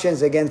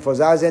instructions, again for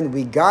Zazen,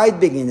 we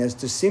guide beginners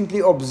to simply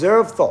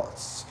observe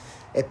thoughts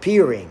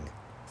appearing,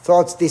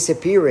 thoughts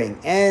disappearing,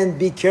 and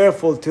be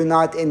careful to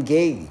not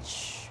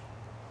engage,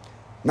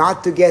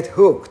 not to get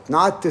hooked,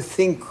 not to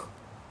think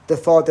the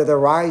thought that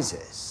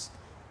arises.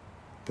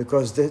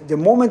 Because the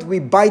moment we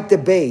bite the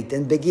bait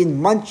and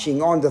begin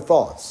munching on the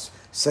thoughts,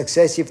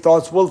 successive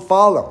thoughts will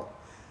follow.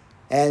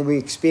 And we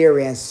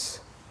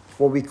experience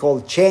what we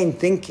call chain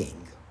thinking.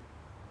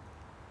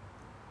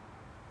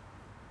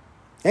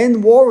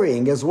 And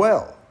worrying as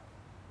well.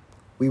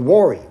 We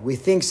worry, we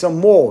think some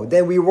more,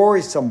 then we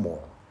worry some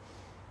more.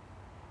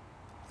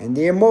 And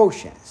the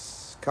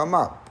emotions come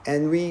up,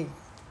 and we're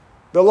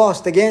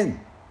lost again.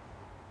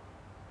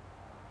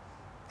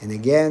 And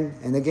again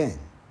and again.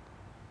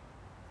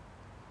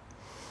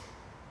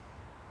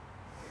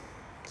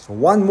 So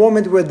one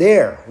moment we're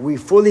there, we're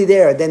fully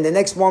there, then the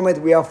next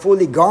moment we are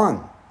fully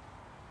gone,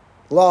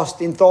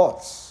 lost in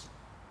thoughts.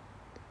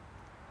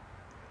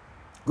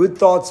 Good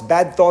thoughts,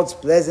 bad thoughts,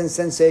 pleasant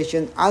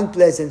sensation,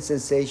 unpleasant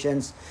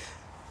sensations,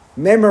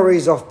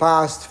 memories of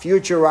past,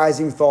 future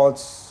rising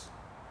thoughts.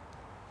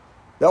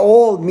 They're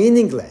all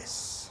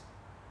meaningless,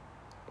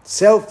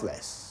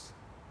 selfless,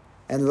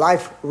 and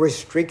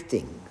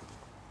life-restricting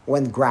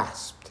when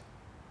grasped.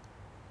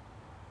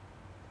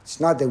 It's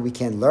not that we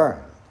can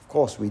learn. Of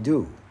course we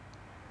do.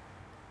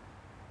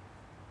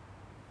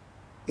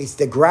 It's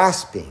the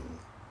grasping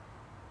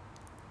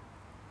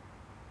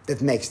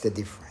that makes the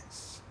difference.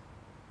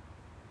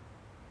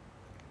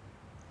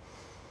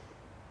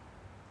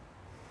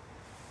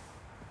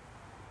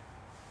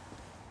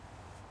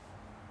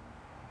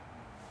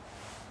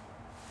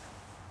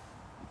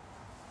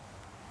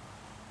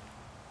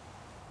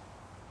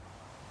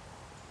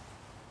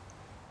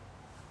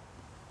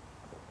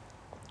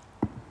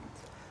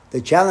 The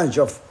challenge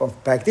of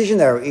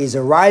practitioner is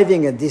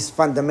arriving at this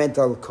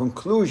fundamental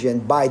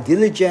conclusion by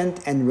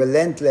diligent and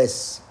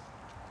relentless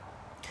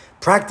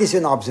practice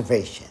and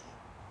observation.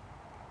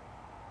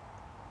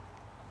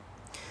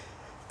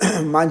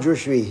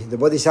 Manjushri, the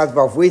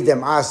Bodhisattva of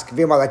wisdom, asked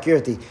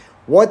Vimalakirti,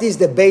 what is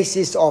the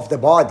basis of the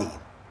body?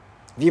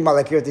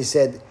 Vimalakirti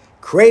said,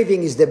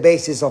 craving is the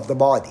basis of the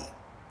body.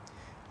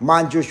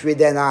 Manjushri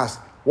then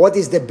asked, what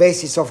is the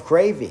basis of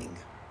craving?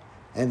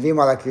 And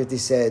Vimalakirti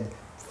said,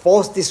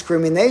 false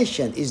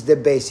discrimination is the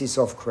basis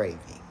of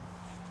craving.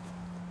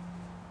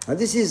 Now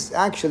this is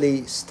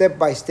actually step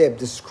by step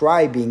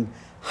describing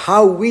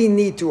how we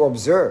need to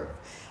observe,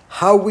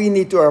 how we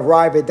need to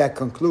arrive at that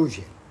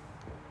conclusion.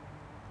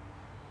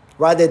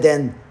 Rather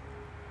than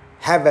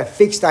have a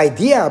fixed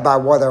idea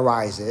about what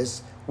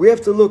arises, we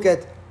have to look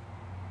at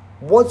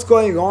what's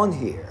going on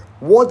here.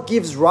 What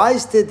gives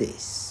rise to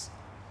this?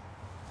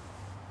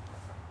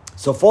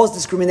 So false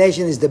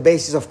discrimination is the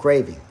basis of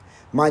craving.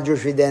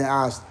 Manjushri then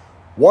asked,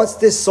 what's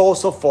the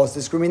source of false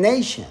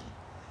discrimination?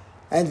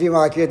 And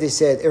Vimalakirti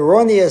said,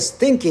 erroneous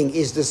thinking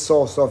is the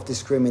source of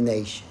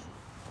discrimination.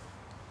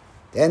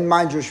 Then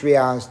Manjushri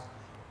asked,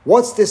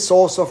 what's the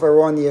source of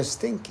erroneous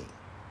thinking?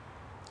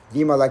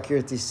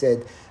 Vimalakirti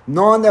said,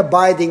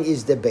 non-abiding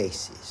is the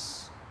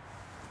basis.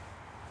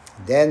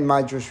 Then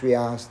Manjushri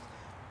asked,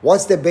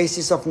 what's the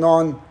basis of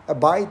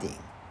non-abiding?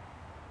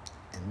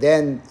 And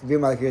then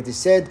Vimalakirti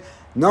said,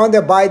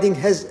 non-abiding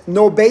has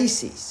no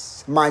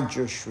basis,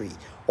 Manjushri.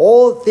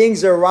 All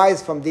things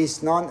arise from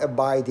this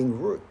non-abiding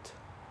root.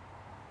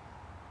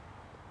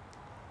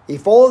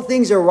 If all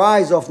things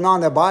arise of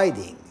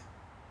non-abiding,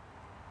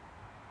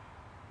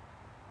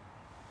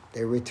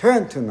 they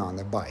return to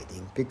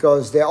non-abiding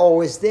because they're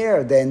always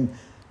there, then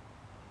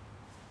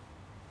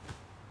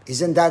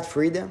isn't that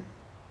freedom?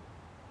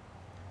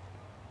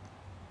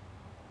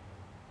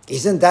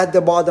 Isn't that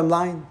the bottom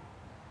line?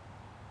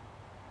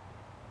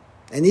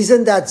 And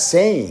isn't that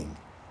saying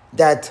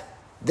that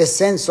the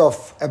sense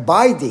of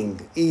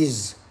abiding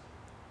is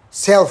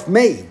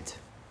self-made?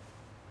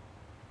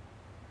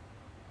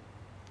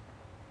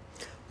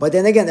 But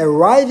then again,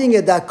 arriving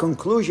at that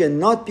conclusion,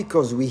 not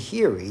because we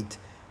hear it,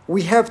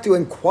 we have to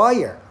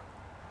inquire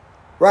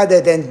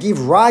rather than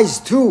give rise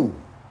to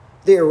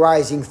the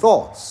arising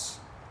thoughts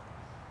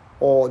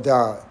or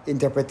the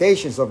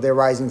interpretations of the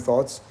arising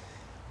thoughts.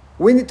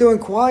 We need to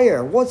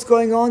inquire, what's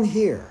going on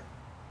here?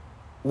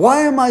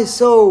 Why am I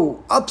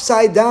so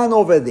upside down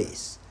over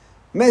this?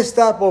 Messed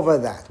up over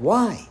that?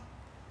 Why?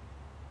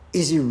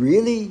 Is it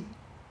really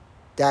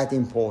that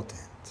important?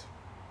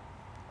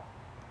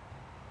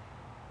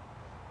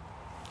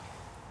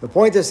 The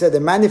pointer said the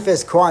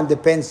manifest koan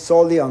depends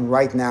solely on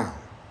right now.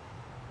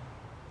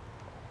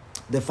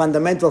 The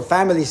fundamental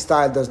family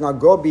style does not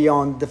go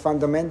beyond the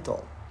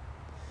fundamental.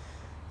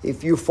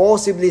 If you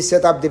forcibly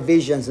set up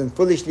divisions and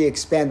foolishly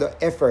expand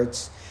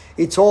efforts,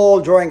 it's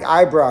all drawing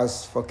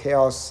eyebrows for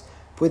chaos,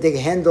 putting a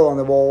handle on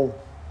the wall.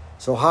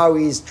 So how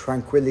is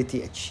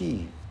tranquility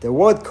achieved? The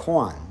word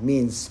koan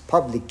means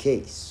public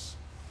case.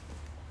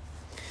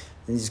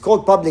 And it's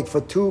called public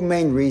for two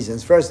main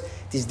reasons. First,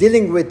 it is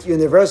dealing with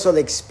universal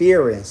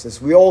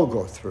experiences we all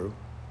go through,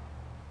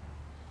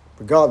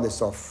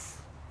 regardless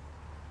of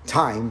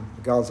time,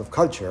 regardless of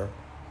culture.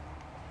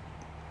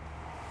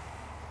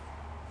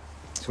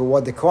 So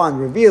what the koan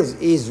reveals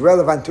is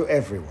relevant to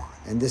everyone.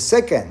 And the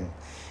second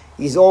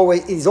is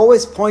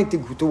always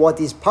pointing to what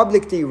is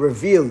publicly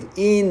revealed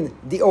in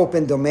the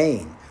open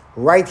domain,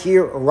 right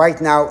here, right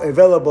now,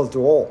 available to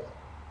all.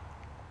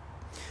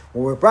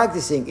 What we're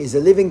practicing is a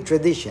living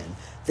tradition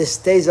that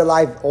stays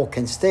alive or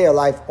can stay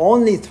alive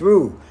only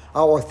through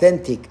our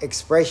authentic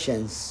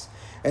expressions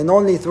and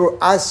only through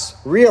us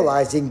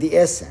realizing the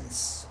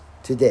essence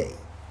today.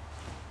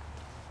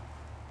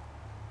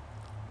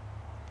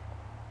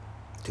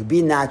 To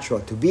be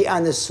natural, to be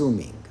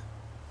unassuming,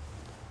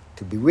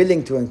 to be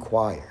willing to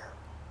inquire.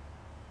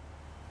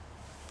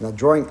 Not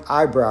drawing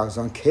eyebrows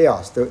on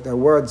chaos, the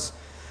words.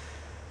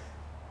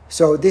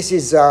 So this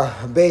is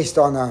based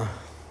on a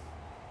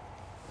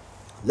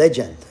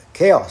legend.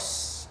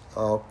 Chaos,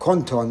 or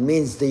konton,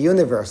 means the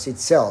universe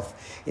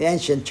itself. In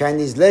ancient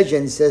Chinese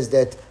legend, it says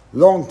that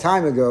long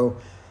time ago,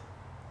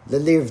 there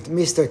lived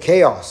Mr.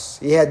 Chaos.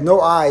 He had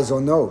no eyes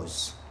or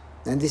nose.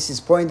 And this is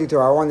pointing to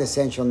our own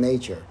essential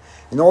nature.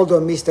 And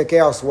although Mr.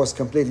 Chaos was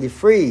completely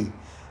free,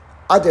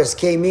 others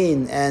came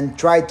in and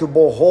tried to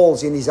bore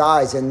holes in his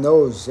eyes and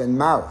nose and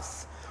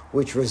mouth,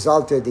 which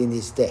resulted in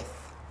his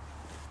death.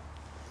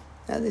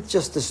 And it's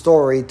just a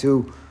story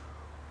to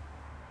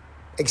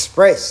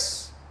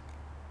express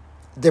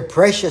the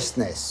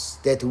preciousness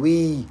that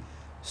we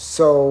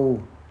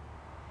so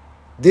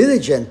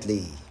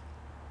diligently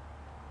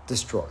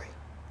destroy.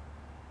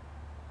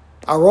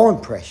 Our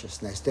own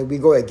preciousness that we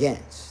go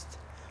against.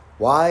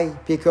 Why?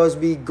 Because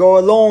we go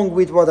along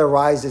with what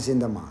arises in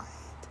the mind.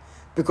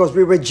 Because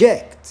we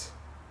reject.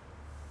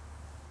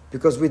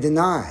 Because we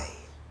deny.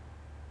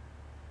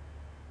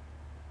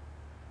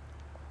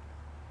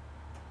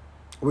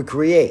 We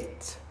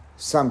create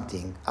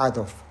something out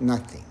of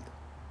nothing.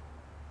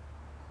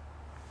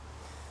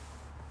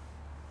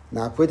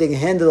 Now, putting a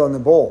handle on the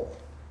ball.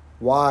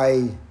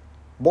 Why?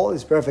 Ball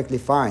is perfectly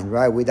fine,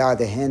 right?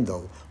 Without a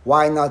handle.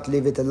 Why not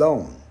leave it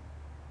alone?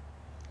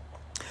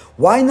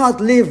 Why not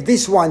leave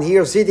this one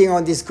here sitting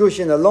on this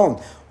cushion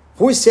alone?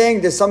 Who's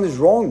saying that something's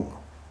wrong?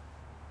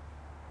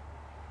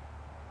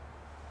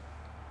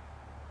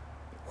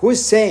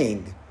 Who's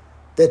saying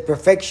that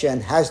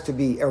perfection has to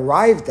be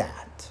arrived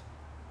at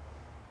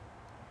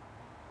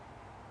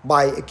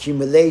by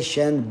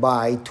accumulation,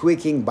 by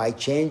tweaking, by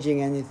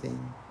changing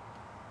anything?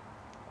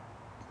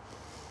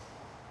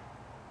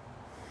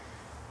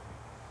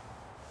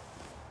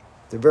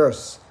 The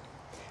verse,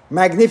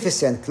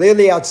 magnificent,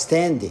 clearly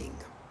outstanding.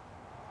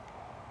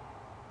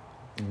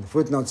 And the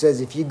footnote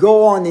says, if you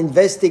go on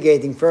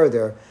investigating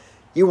further,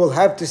 you will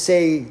have to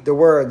say the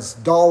words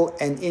dull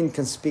and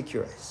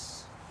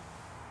inconspicuous.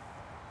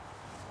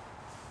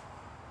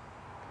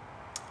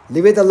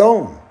 Leave it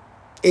alone.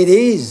 It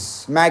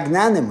is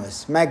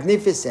magnanimous,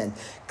 magnificent,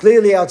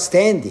 clearly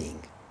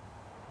outstanding.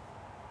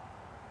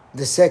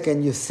 The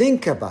second you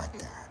think about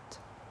that,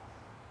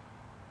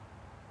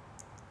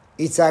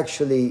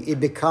 it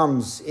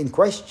becomes in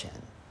question.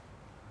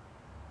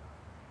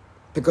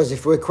 Because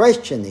if we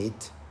question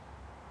it,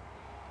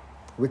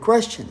 we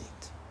question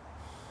it.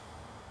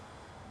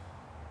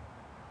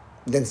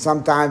 Then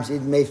sometimes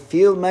it may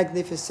feel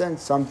magnificent,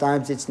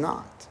 sometimes it's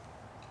not.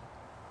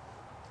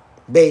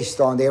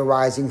 Based on the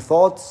arising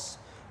thoughts,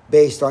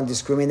 based on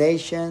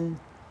discrimination,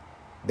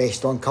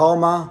 based on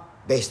karma,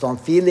 based on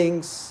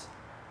feelings,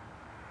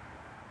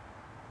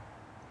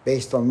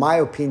 based on my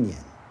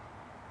opinion.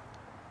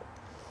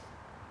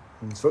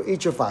 And for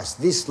each of us,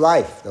 this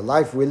life, the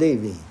life we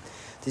live in,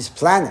 this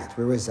planet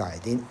we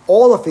reside in,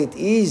 all of it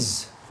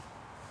is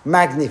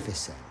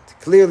magnificent,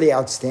 clearly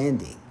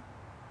outstanding.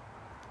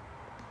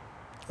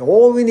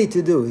 All we need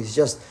to do is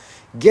just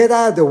get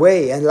out of the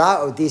way and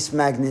allow this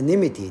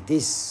magnanimity,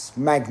 this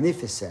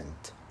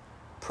magnificent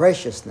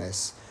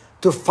preciousness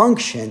to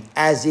function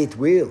as it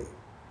will.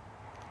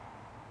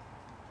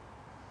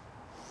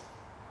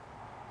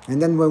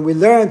 And then when we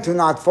learn to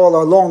not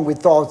follow along with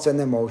thoughts and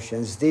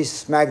emotions,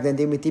 this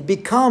magnanimity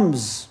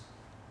becomes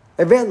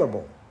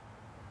available.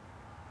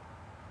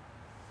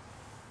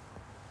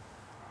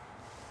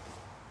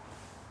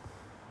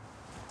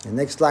 The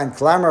next line,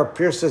 clamor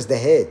pierces the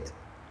head.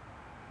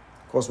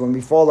 Of course, when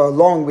we follow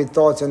along with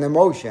thoughts and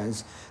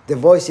emotions, the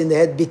voice in the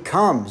head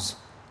becomes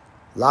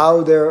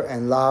louder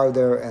and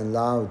louder and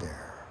louder.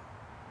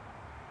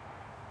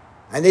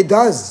 And it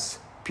does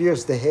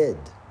pierce the head.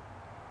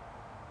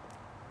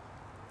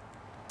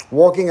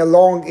 Walking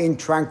along in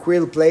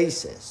tranquil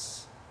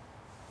places,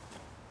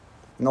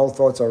 no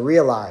thoughts are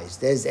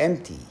realized, there's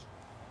empty,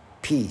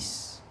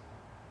 peace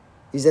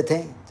is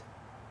attained.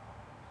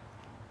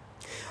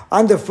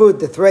 Underfoot,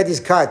 the thread is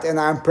cut and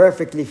I am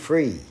perfectly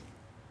free.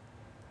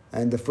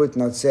 And the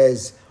footnote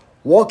says,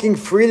 walking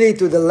freely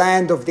to the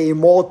land of the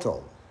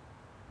immortal.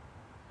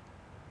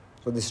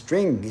 So the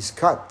string is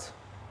cut,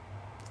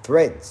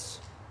 threads.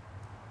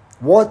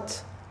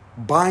 What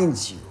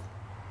binds you?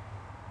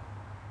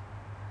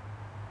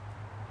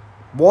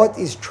 What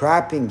is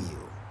trapping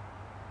you?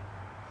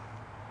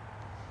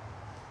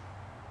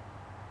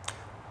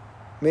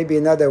 Maybe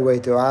another way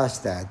to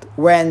ask that.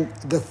 When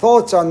the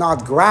thoughts are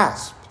not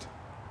grasped,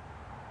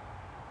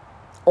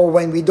 or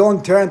when we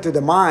don't turn to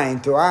the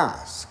mind to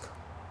ask,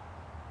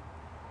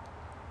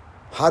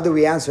 how do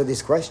we answer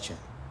this question?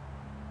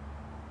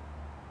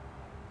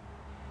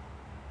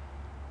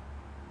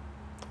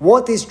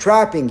 What is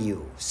trapping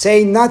you?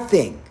 Say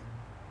nothing.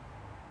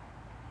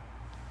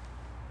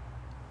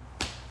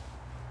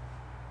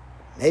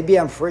 Maybe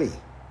I'm free.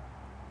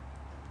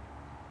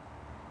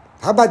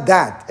 How about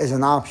that as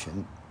an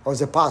option or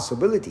as a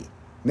possibility?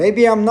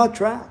 Maybe I'm not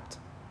trapped.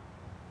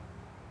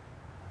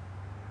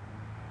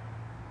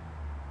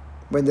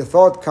 When the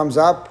thought comes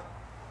up,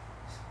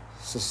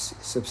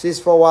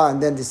 subsists for a while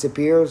and then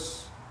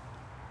disappears,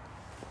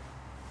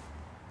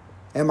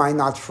 am I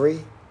not free?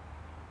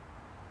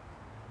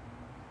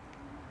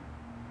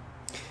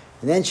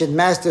 An ancient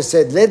master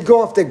said, let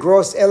go of the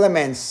gross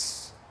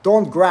elements,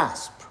 don't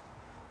grasp.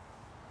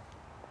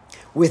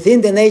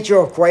 Within the nature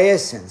of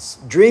quiescence,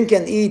 drink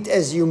and eat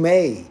as you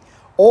may.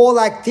 All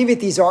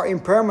activities are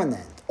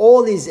impermanent.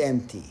 All is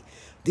empty.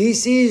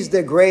 This is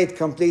the great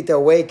complete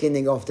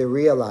awakening of the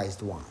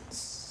realized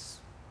ones.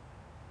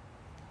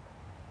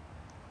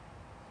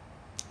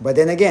 But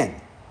then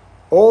again,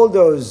 all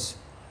those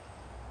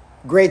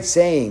great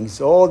sayings,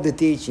 all the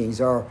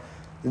teachings are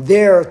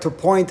there to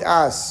point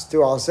us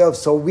to ourselves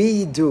so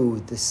we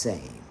do the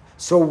same,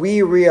 so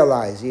we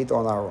realize it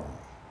on our own.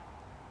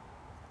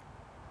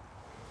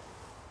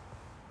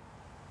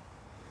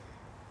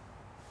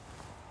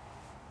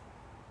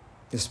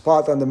 The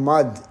spot of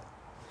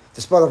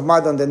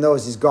mud on the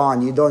nose is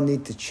gone. You don't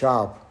need to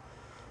chop.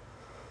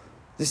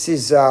 This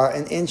is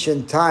in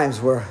ancient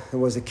times where there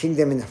was a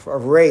kingdom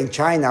of Wei in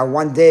China.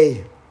 One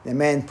day, a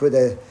man put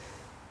a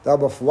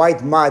dab of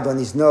white mud on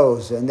his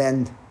nose, and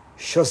then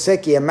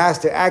Shoseki, a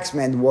master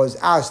axeman, was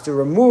asked to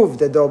remove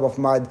the daub of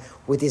mud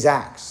with his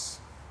axe.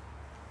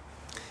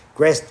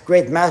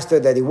 Great master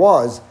that he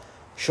was,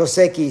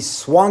 Shoseki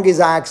swung his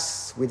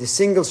axe with a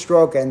single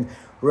stroke and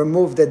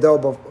removed the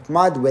daub of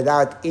mud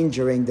without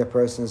injuring the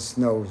person's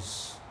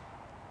nose.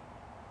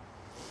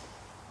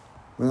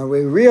 When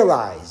you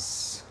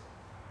realize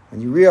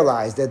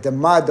that the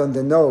mud on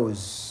the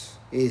nose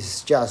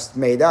is just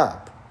made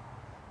up,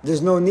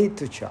 there's no need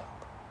to chop.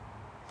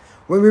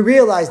 When we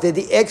realize that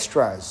the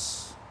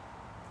extras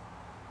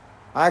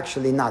are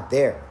actually not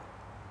there,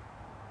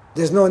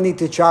 there's no need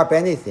to chop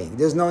anything.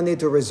 There's no need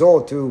to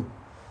resort to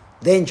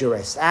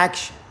dangerous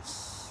actions.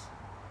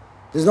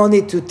 There's no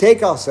need to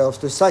take ourselves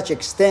to such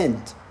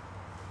extent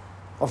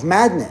of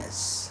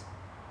madness.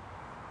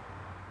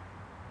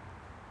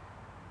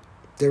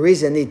 There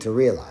is a need to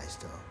realize,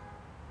 though.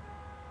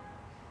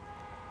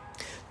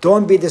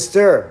 Don't be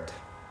disturbed.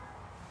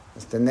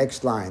 That's the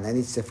next line, and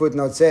it's the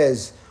footnote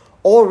says,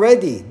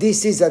 already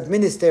this is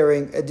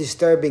administering a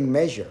disturbing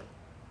measure.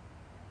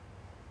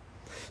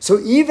 So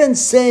even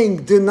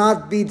saying do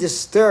not be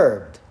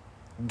disturbed,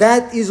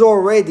 that is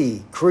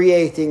already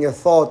creating a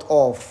thought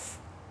of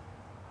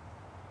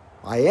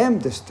I am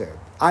disturbed.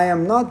 I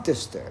am not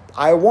disturbed.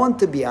 I want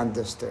to be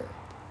undisturbed.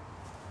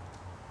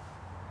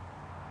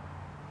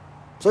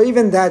 So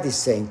even that is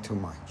saying too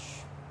much.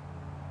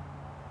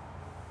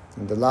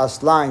 And the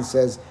last line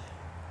says,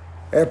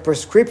 a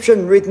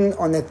prescription written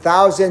on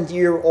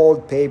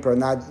 1,000-year-old paper,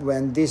 not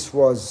when this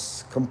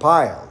was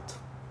compiled,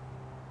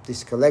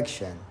 this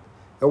collection.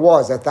 It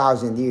was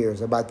 1,000 years,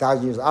 about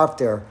 1,000 years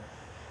after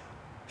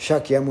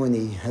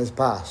Shakyamuni has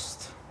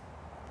passed.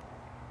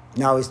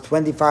 Now it's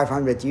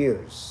 2,500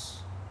 years.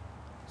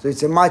 So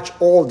it's a much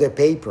older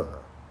paper.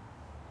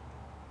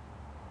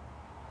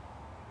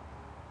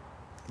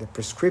 The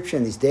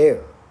prescription is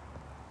there.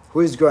 Who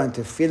is going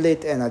to fill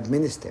it and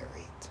administer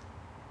it?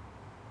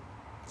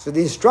 So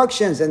the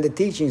instructions and the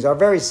teachings are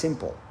very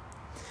simple.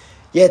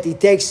 Yet it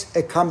takes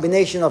a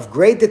combination of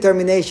great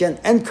determination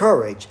and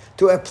courage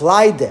to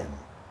apply them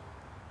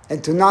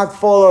and to not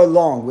follow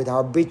along with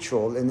our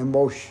habitual and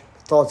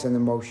thoughts and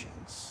emotions.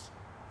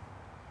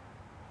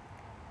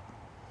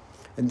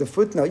 And the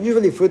footnote,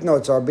 usually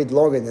footnotes are a bit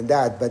longer than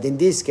that, but in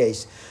this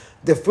case,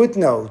 the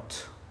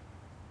footnote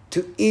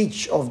to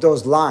each of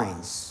those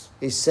lines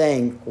is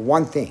saying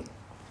one thing.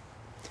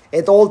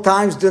 At all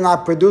times do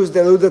not produce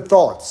deluded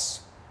thoughts.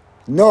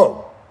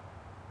 No.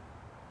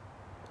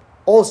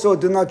 Also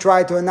do not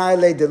try to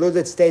annihilate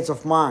deluded states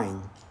of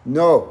mind.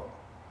 No.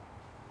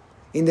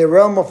 In the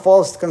realm of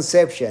false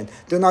conception,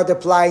 do not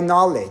apply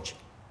knowledge.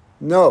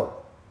 No.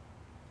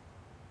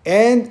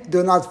 And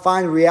do not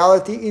find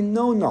reality in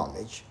no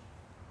knowledge.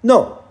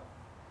 No.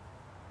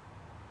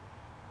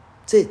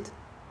 That's it.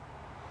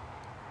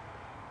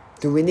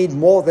 Do we need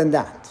more than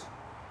that?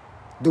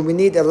 Do we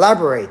need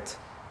elaborate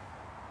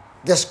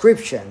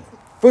description,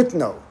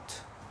 footnote,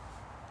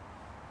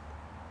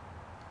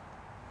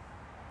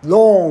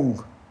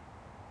 long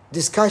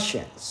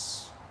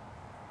discussions?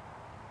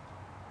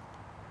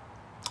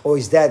 Or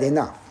is that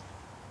enough?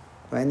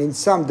 And in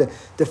some,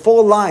 the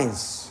 4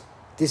 lines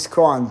this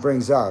koan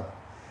brings up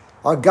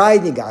are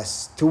guiding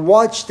us to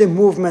watch the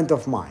movement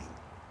of mind.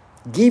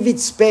 Give it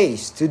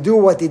space to do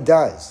what it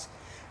does,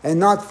 and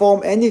not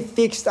form any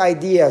fixed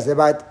ideas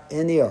about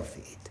any of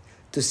it.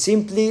 To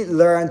simply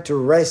learn to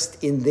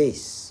rest in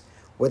this,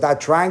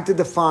 without trying to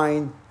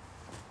define,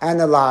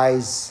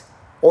 analyze,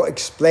 or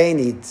explain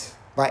it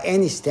by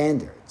any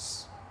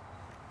standards.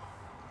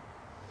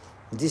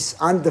 This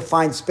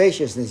undefined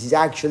spaciousness is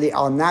actually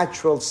our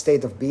natural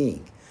state of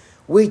being,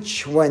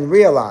 which, when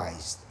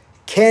realized,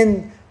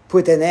 can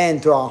put an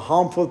end to our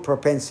harmful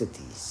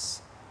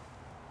propensities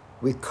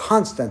we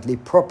constantly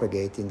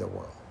propagate in the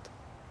world.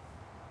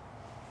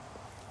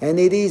 And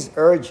it is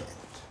urgent,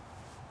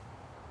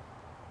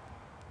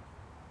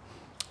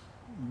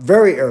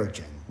 very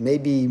urgent,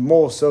 maybe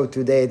more so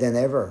today than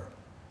ever,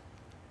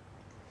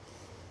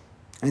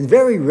 and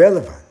very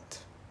relevant.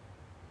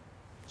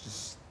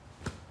 Just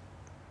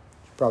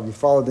probably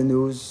follow the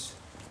news,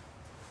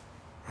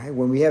 right?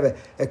 When we have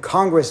a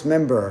Congress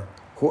member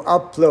who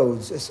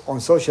uploads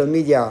on social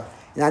media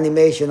an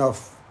animation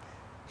of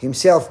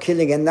himself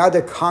killing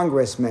another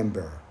Congress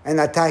member and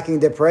attacking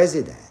the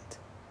president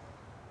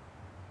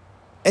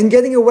and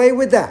getting away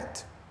with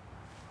that.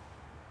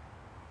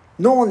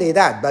 Not only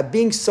that, but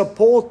being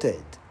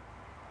supported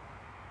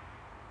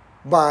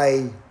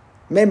by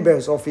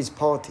members of his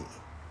party.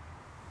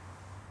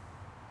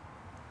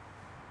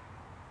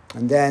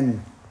 And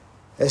then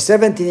a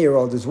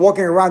 17-year-old is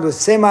walking around with a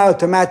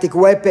semi-automatic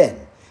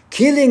weapon,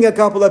 killing a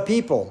couple of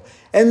people,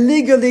 and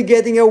legally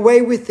getting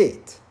away with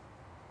it.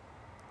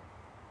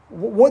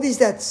 What is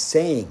that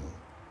saying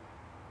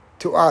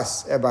to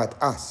us? About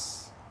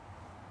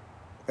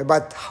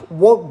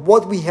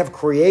what we have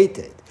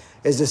created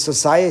as a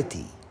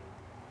society?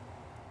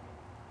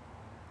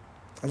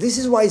 And this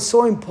is why it's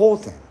so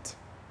important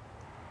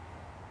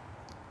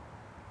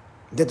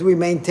that we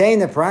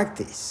maintain a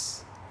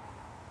practice,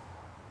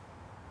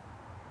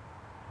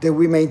 that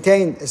we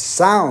maintain a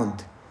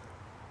sound,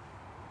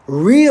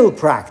 real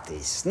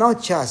practice,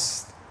 not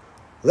just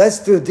let's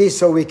do this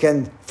so we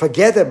can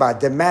forget about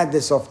the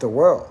madness of the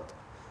world.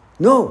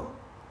 No,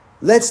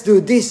 let's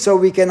do this so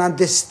we can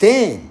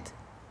understand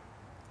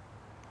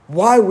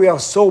why we are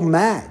so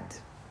mad.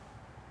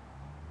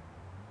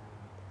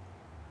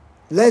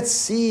 Let's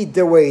see it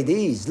the way it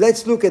is.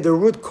 Let's look at the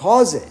root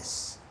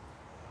causes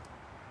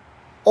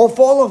of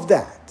all of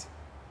that.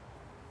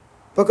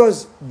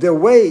 Because the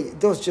way,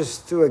 those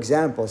just two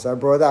examples I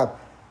brought up,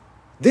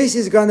 this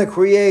is going to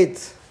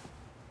create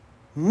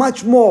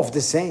much more of the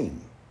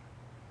same.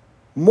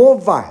 More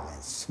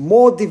violence,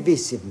 more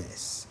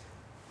divisiveness,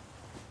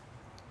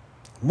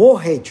 more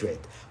hatred,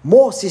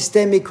 more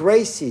systemic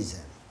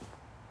racism,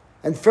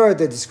 and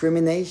further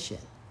discrimination.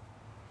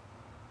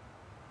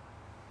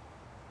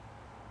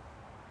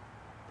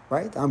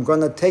 Right? I'm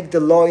going to take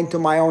the law into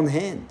my own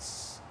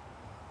hands.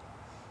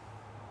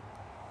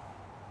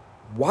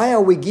 Why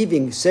are we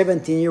giving a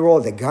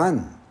 17-year-old a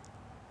gun?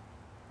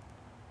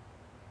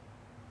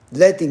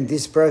 Letting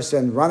this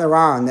person run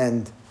around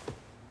and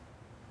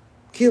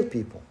kill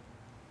people.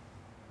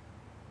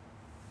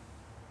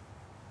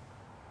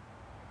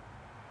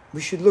 We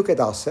should look at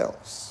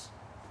ourselves.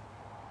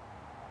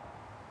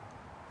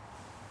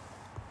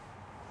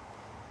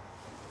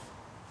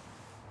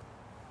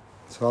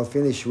 So I'll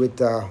finish with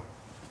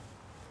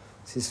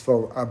this is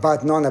for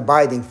about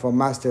non-abiding for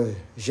Master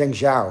Zheng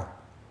Zhao,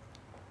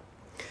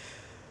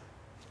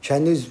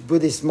 Chinese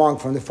Buddhist monk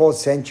from the 4th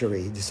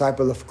century,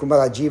 disciple of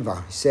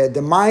Kumarajiva. He said,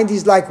 "The mind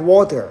is like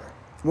water.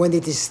 When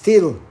it is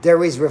still,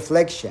 there is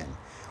reflection.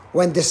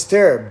 When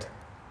disturbed,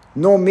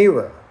 no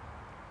mirror.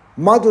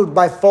 Muddled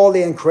by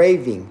folly and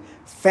craving,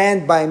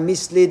 fanned by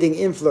misleading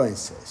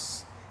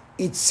influences.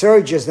 It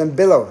surges and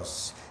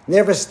billows,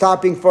 never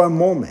stopping for a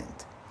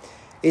moment.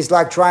 It's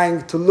like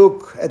trying to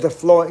look at the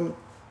flowing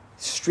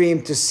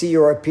stream to see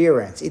your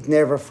appearance. It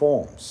never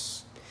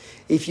forms.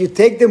 If you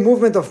take the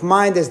movement of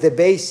mind as the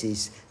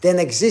basis, then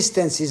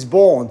existence is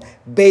born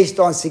based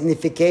on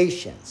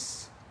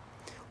significations.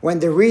 When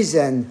the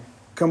reason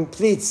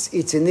completes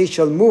its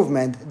initial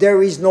movement,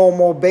 there is no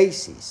more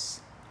basis.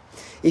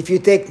 If you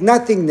take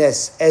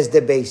nothingness as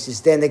the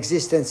basis, then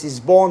existence is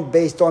born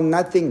based on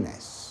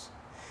nothingness.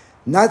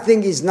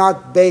 Nothing is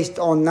not based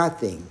on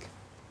nothing.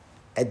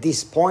 At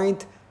this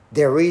point,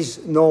 there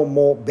is no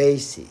more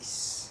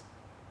basis.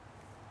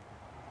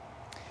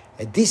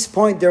 At this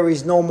point, there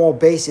is no more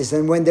basis.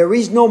 And when there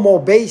is no more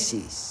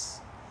basis,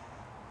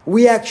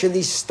 we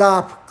actually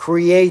stop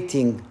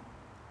creating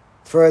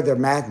further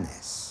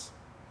madness.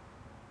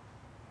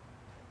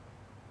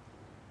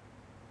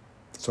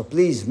 So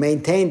please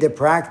maintain the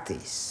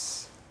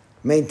practice.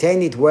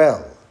 Maintain it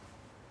well.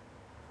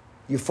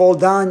 You fall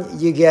down,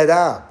 you get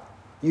up.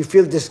 You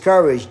feel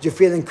discouraged, you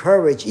feel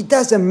encouraged. It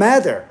doesn't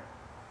matter.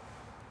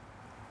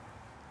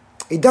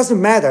 It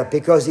doesn't matter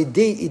because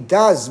it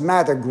does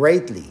matter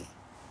greatly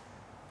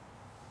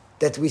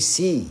that we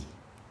see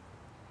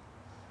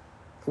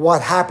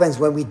what happens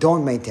when we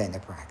don't maintain the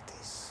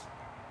practice.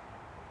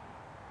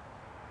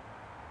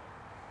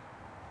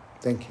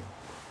 Thank you.